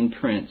and vain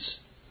prince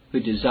who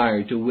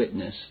desired to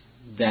witness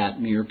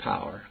that mere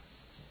power.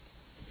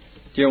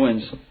 Dear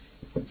ones,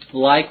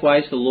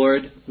 likewise the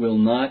Lord will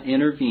not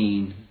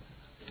intervene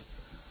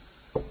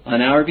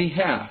on our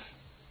behalf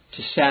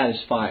to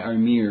satisfy our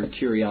mere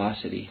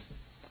curiosity,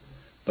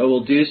 but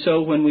will do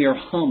so when we are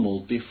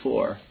humbled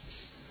before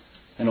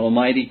an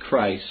almighty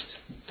Christ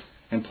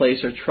and place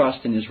our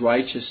trust in His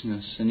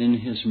righteousness and in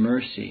His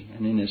mercy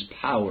and in His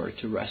power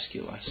to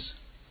rescue us.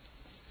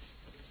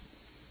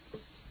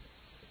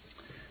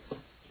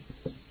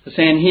 The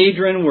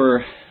Sanhedrin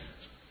were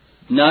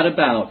not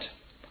about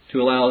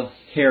to allow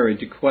Herod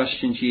to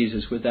question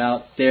Jesus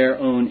without their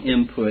own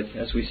input,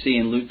 as we see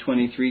in Luke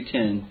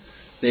 23:10.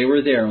 They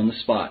were there on the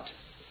spot.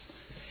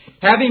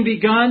 Having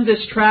begun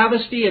this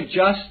travesty of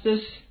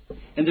justice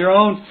in their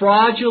own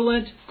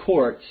fraudulent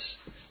courts,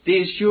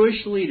 these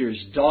Jewish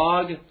leaders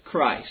dog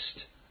Christ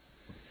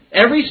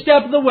every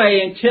step of the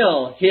way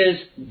until His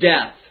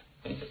death.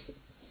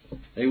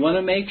 They want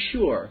to make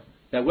sure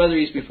that whether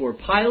He's before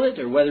Pilate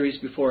or whether He's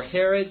before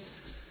Herod,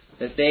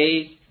 that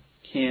they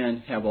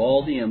can have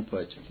all the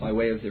input by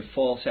way of their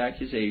false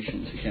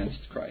accusations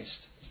against Christ.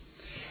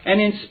 And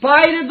in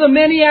spite of the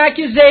many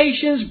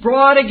accusations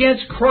brought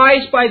against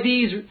Christ by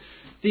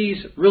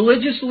these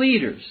religious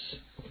leaders,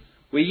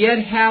 we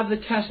yet have the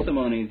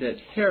testimony that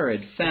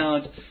Herod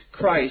found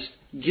Christ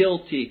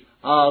guilty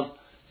of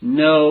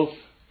no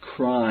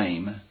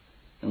crime.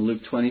 In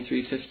Luke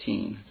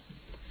 23:15,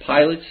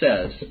 Pilate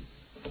says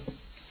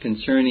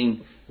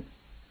concerning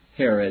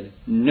Herod,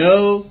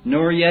 no,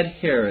 nor yet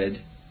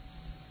Herod.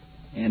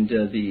 And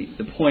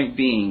the point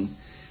being,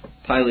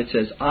 Pilate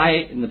says,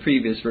 in the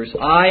previous verse,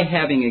 I,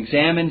 having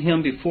examined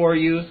him before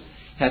you,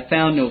 have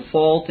found no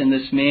fault in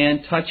this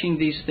man touching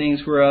these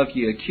things whereof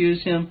you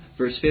accuse him.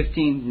 Verse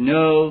 15,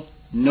 no,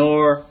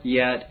 nor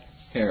yet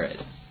Herod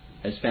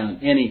has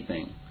found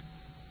anything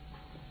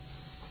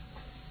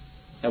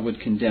that would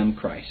condemn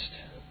Christ,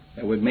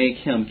 that would make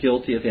Him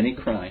guilty of any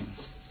crime.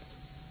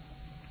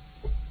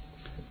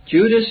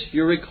 Judas,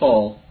 you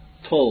recall,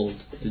 told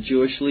the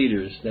Jewish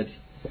leaders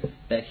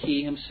that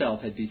he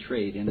himself had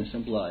betrayed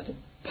innocent blood.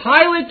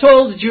 Pilate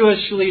told the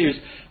Jewish leaders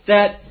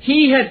that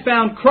he had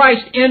found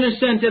Christ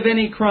innocent of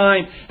any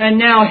crime, and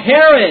now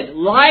Herod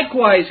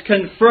likewise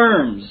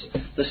confirms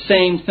the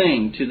same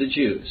thing to the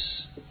Jews.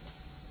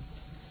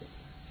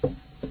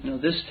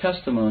 This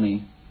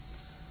testimony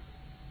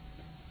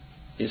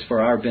is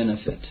for our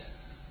benefit.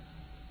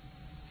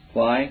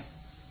 Why?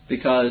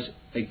 Because,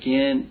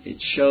 again,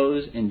 it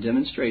shows and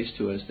demonstrates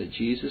to us that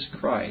Jesus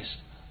Christ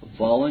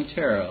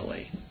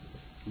voluntarily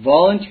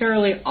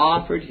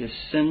offered His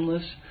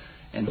sinless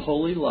and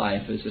holy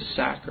life as a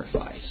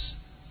sacrifice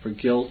for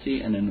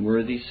guilty and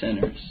unworthy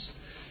sinners.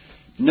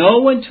 No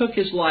one took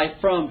His life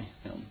from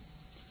Him.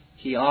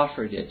 He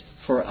offered it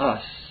for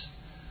us.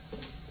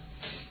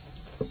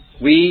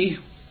 We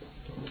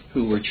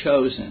who were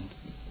chosen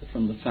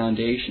from the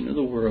foundation of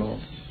the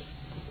world,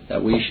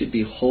 that we should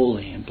be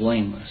holy and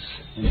blameless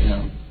in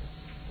Him.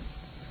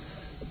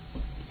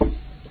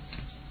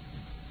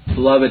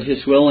 Beloved,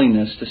 His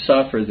willingness to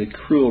suffer the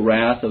cruel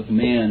wrath of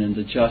man and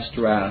the just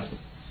wrath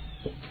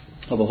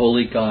of a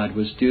holy God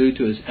was due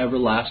to His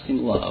everlasting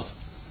love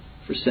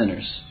for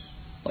sinners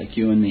like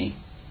you and me.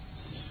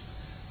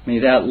 May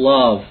that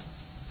love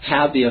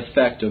have the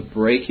effect of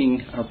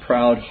breaking our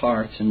proud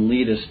hearts and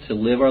lead us to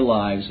live our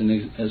lives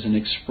as an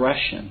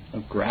expression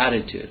of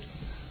gratitude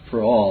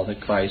for all that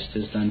Christ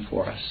has done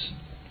for us.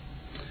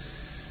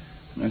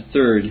 And our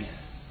third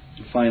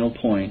and final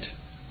point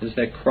is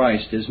that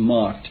Christ is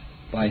mocked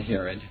by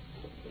Herod.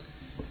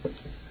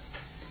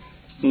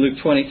 In Luke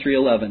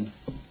 23:11,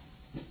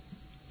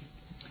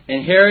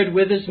 and Herod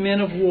with his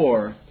men of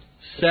war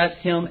set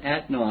him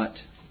at naught,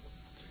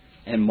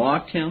 and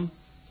mocked him,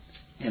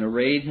 and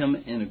arrayed him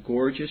in a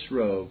gorgeous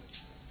robe,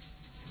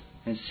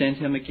 and sent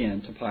him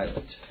again to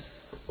Pilate.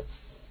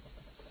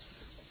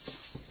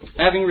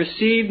 Having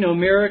received no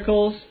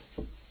miracles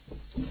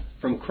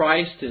from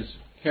Christ as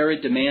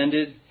Herod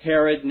demanded,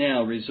 Herod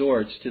now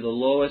resorts to the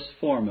lowest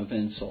form of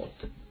insult,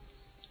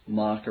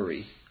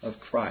 mockery of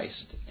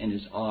Christ and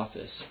His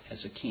office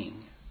as a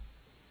king.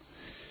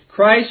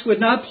 Christ would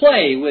not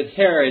play with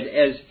Herod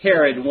as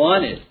Herod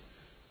wanted,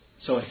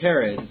 so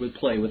Herod would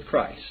play with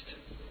Christ.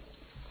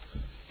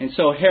 And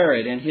so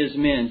Herod and his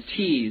men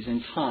tease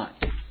and taunt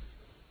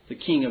the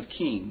King of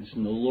Kings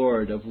and the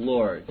Lord of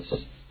Lords,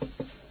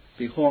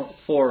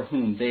 before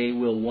whom they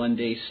will one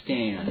day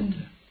stand,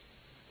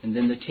 and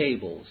then the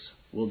tables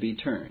will be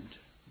turned.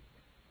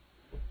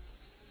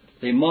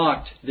 They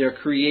mocked their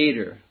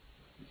Creator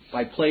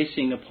by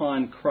placing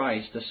upon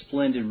Christ a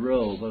splendid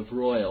robe of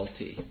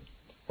royalty.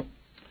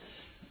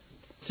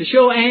 To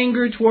show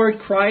anger toward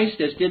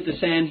Christ, as did the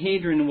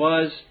Sanhedrin,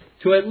 was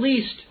to at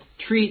least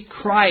treat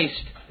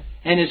Christ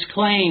and His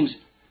claims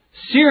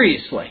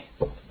seriously.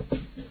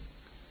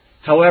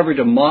 However,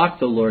 to mock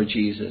the Lord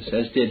Jesus,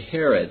 as did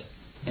Herod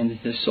and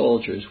his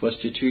soldiers, was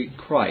to treat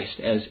Christ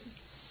as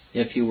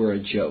if He were a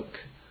joke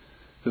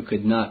who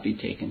could not be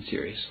taken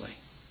seriously.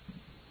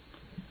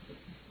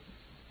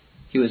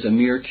 He was a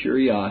mere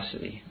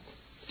curiosity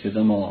to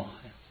them all.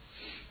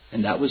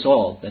 And that was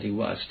all that He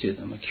was to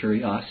them, a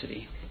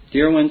curiosity.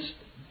 Dear ones,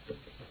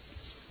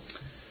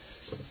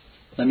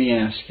 let me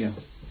ask you,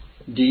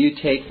 do you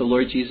take the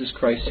Lord Jesus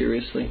Christ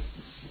seriously?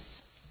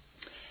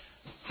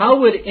 How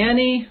would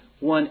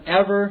anyone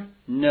ever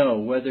know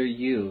whether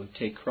you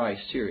take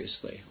Christ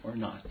seriously or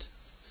not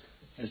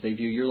as they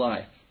view your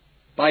life?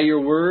 By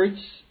your words,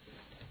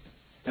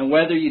 and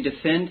whether you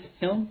defend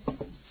Him,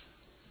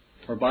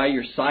 or by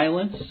your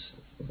silence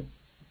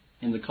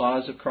in the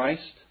cause of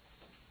Christ?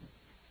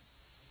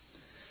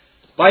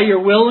 By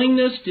your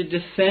willingness to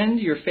defend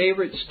your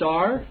favorite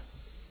star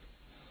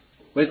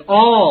with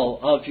all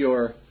of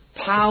your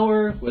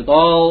power, with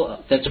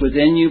all that's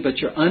within you, but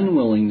your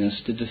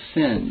unwillingness to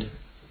defend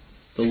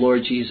the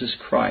Lord Jesus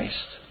Christ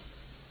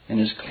and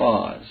His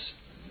cause.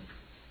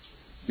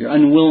 Your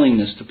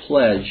unwillingness to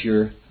pledge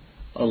your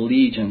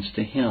allegiance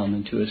to Him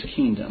and to His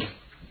kingdom.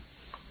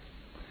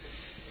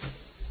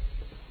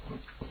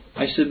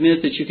 I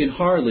submit that you can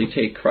hardly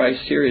take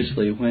Christ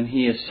seriously when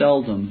He is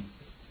seldom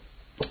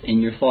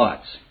in your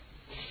thoughts.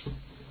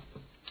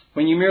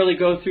 When you merely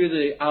go through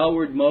the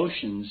outward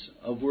motions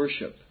of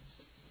worship.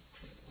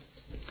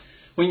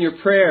 When your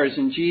prayers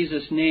in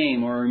Jesus'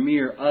 name are a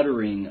mere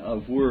uttering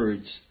of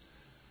words,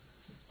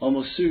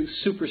 almost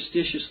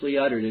superstitiously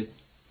uttered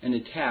and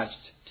attached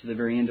to the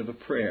very end of a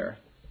prayer.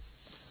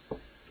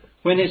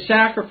 When His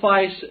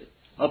sacrifice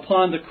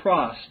upon the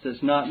cross does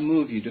not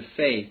move you to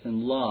faith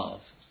and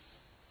love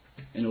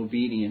and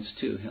obedience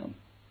to Him.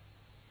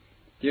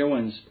 Dear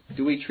ones,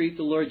 do we treat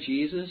the Lord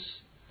Jesus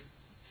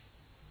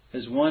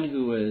as one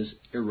who is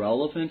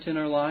irrelevant in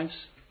our lives?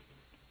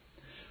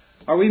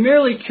 Are we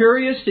merely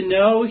curious to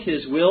know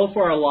His will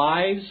for our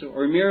lives,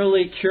 or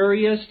merely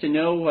curious to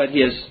know what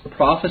He has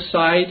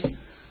prophesied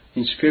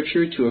in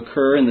Scripture to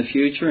occur in the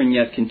future, and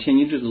yet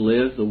continue to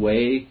live the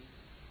way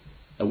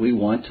that we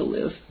want to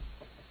live?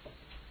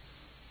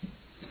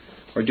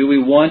 Or do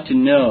we want to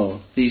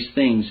know these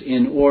things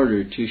in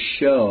order to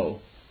show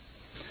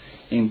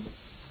in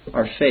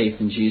our faith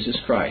in Jesus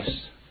Christ?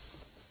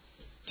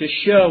 To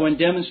show and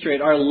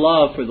demonstrate our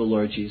love for the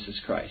Lord Jesus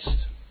Christ.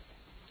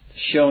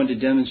 To show and to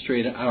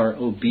demonstrate our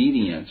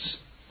obedience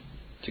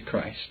to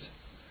Christ.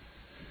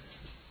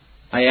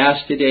 I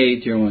ask today,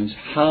 dear ones,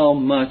 how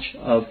much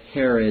of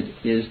Herod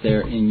is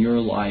there in your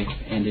life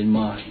and in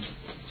mine?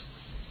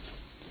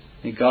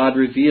 May God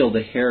reveal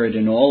to Herod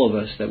and all of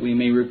us that we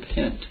may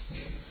repent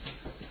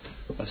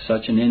of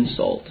such an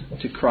insult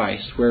to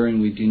Christ,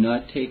 wherein we do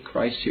not take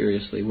Christ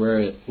seriously,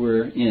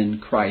 wherein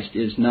Christ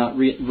is not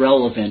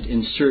relevant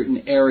in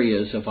certain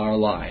areas of our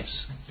lives.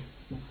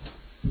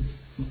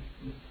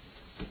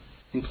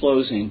 In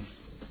closing,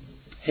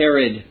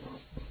 Herod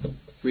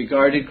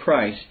regarded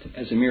Christ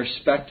as a mere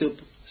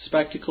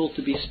spectacle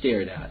to be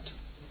stared at.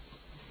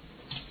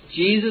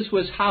 Jesus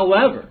was,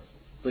 however,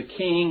 the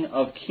King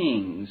of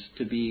Kings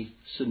to be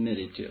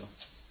submitted to.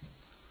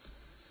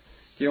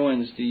 Dear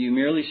ones, do you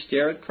merely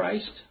stare at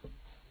Christ?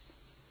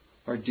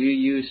 Or do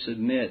you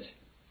submit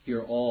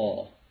your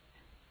all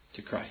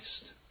to Christ?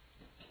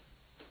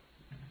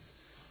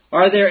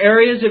 Are there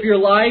areas of your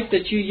life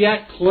that you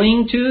yet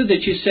cling to,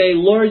 that you say,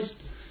 Lord,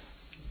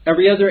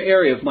 every other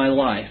area of my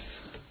life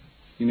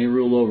you may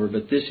rule over,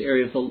 but this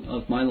area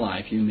of my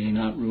life you may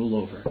not rule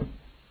over.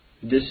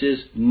 This is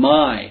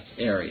my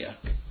area.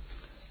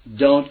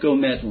 Don't go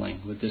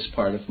meddling with this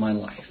part of my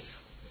life.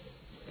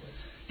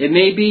 It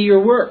may be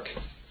your work.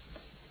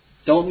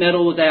 Don't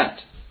meddle with that.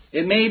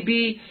 It may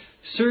be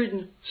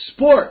certain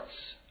sports,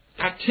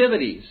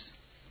 activities.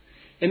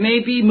 It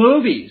may be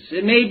movies.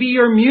 It may be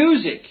your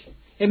music.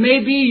 It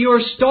may be your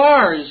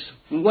stars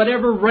in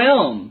whatever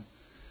realm,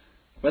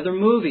 whether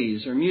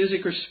movies or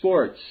music or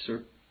sports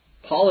or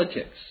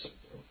politics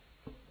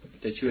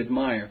that you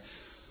admire.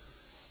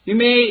 It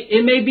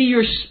may be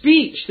your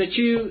speech that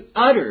you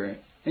utter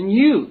and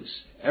use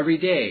every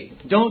day.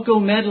 Don't go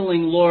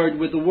meddling, Lord,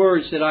 with the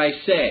words that I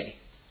say.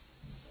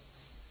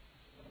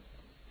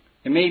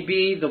 It may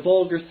be the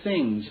vulgar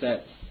things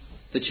that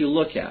you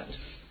look at,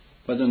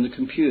 whether on the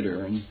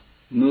computer and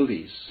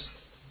movies.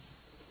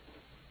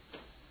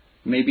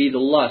 It may be the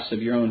lust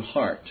of your own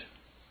heart.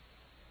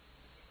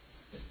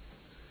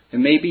 It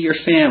may be your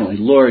family.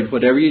 Lord,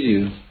 whatever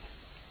you do,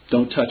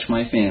 don't touch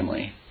my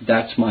family.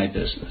 That's my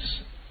business.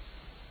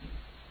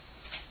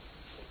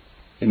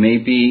 It may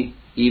be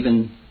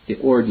even the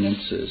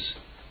ordinances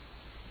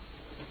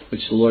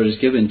which the Lord has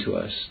given to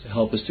us to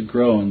help us to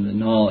grow in the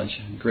knowledge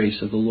and grace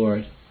of the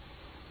Lord.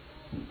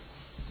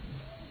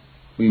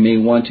 We may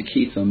want to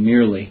keep them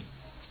merely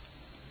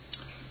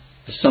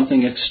as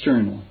something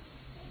external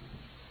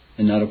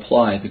and not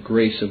apply the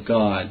grace of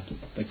God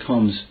that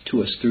comes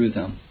to us through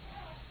them.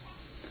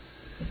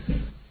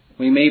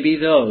 We may be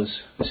those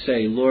who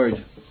say,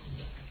 Lord,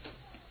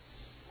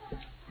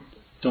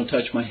 don't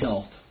touch my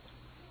health.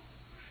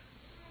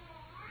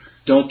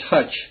 Don't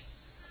touch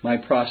my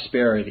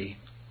prosperity.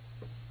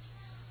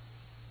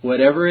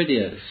 Whatever it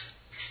is,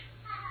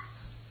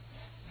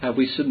 have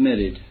we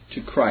submitted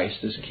to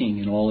Christ as King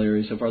in all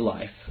areas of our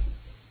life?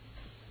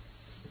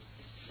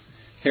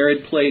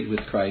 Herod played with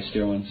Christ,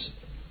 dear ones.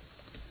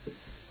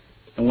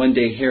 And one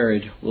day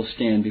Herod will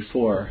stand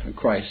before a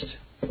Christ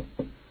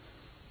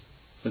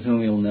with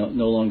whom he will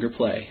no longer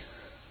play.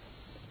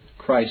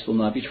 Christ will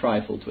not be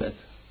trifled with.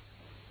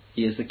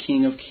 He is the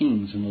King of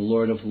Kings and the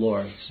Lord of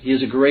Lords. He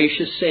is a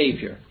gracious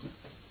Savior.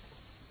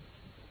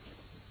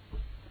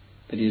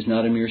 But He is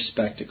not a mere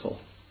spectacle.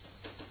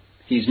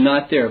 He's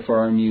not there for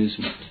our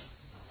amusement.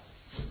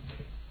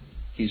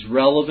 He's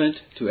relevant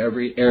to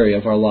every area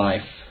of our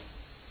life.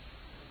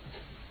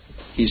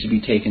 He's to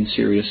be taken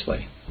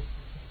seriously.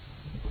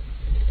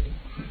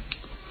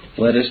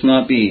 Let us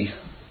not be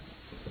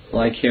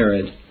like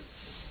Herod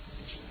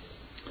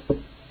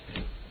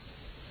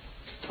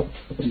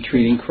in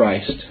treating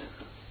Christ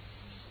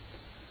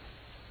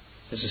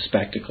as a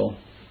spectacle.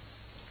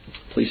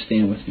 Please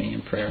stand with me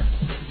in prayer.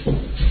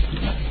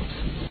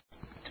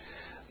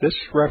 This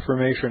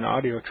Reformation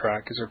audio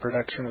track is a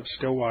production of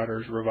Still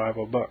Waters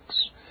Revival Books.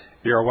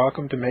 You are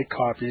welcome to make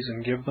copies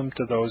and give them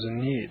to those in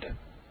need.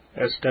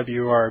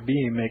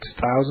 SWRB makes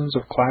thousands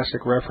of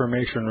classic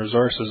Reformation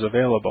resources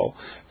available,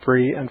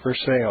 free and for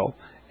sale,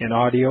 in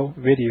audio,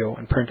 video,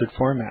 and printed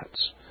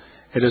formats.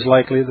 It is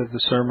likely that the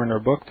sermon or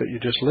book that you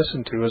just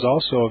listened to is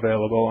also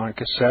available on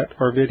cassette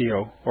or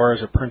video, or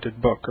as a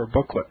printed book or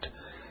booklet.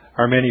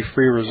 Our many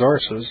free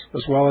resources,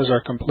 as well as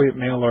our complete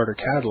mail-order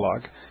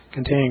catalog,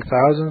 containing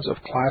thousands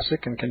of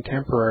classic and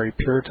contemporary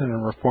Puritan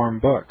and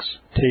Reformed books,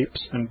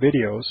 tapes, and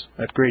videos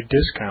at great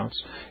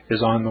discounts,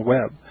 is on the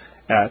web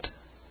at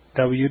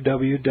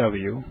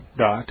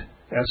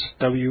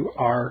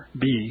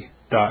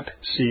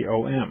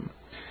www.swrb.com.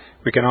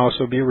 We can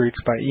also be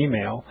reached by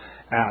email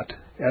at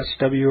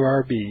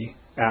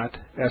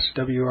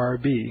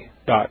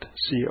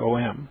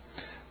swrb@swrb.com,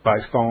 by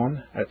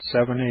phone at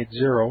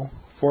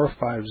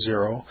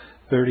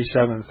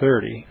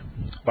 780-450-3730,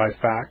 by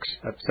fax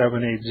at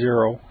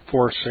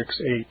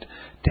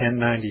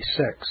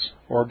 780-468-1096,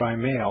 or by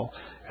mail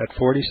at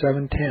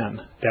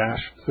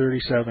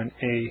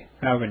 4710-37A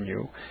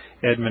Avenue,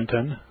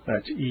 Edmonton,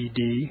 that's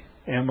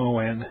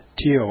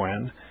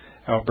Edmonton,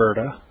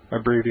 Alberta,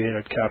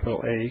 abbreviated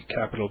capital A,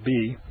 capital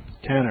B,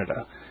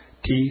 Canada,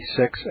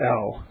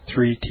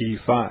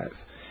 T6L3T5.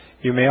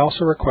 You may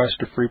also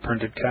request a free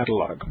printed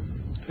catalog.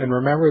 And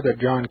remember that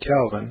John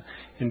Calvin,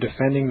 in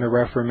defending the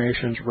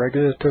Reformation's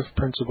regulative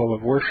principle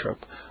of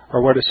worship,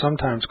 or what is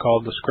sometimes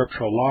called the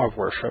scriptural law of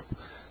worship,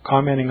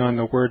 commenting on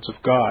the words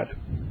of God,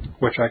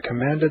 which I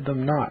commanded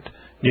them not,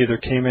 neither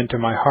came into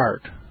my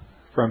heart,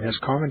 from his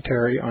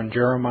commentary on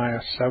Jeremiah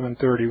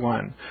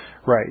 7:31,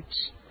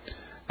 writes,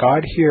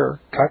 God here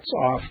cuts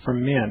off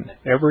from men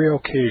every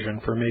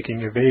occasion for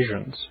making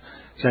evasions,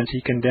 since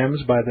he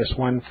condemns by this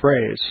one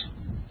phrase,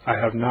 I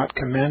have not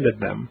commanded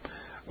them,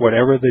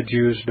 whatever the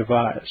Jews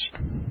devised.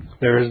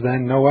 There is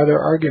then no other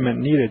argument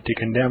needed to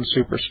condemn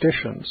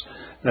superstitions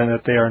than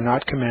that they are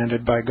not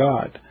commanded by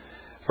God.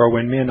 For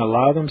when men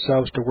allow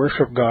themselves to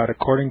worship God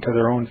according to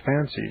their own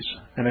fancies,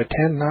 and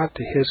attend not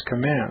to his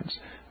commands,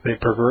 they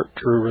pervert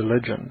true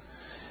religion.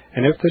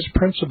 And if this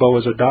principle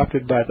was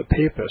adopted by the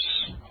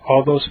papists,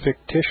 all those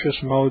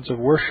fictitious modes of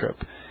worship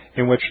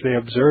in which they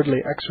absurdly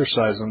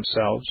exercise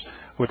themselves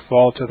would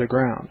fall to the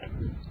ground.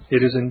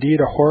 It is indeed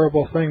a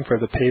horrible thing for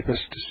the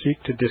papists to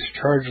seek to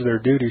discharge their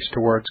duties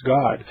towards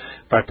God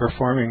by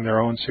performing their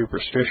own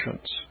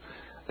superstitions.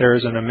 There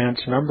is an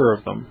immense number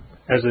of them,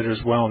 as it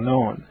is well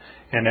known,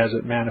 and as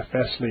it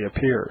manifestly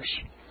appears.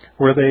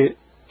 Were they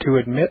to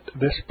admit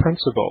this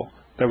principle,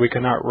 that we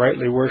cannot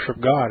rightly worship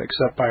God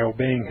except by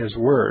obeying his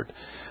word,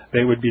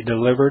 they would be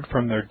delivered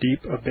from their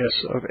deep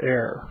abyss of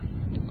error.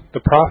 The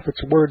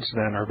prophet's words,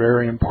 then, are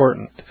very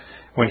important,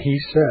 when he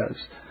says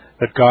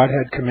that God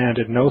had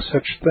commanded no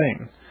such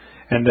thing,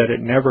 and that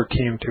it never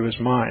came to his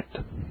mind,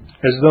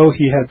 as though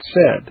he had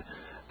said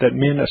that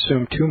men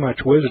assume too much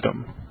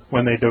wisdom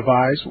when they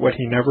devise what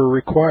he never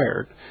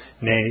required,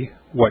 nay,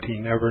 what he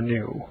never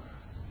knew.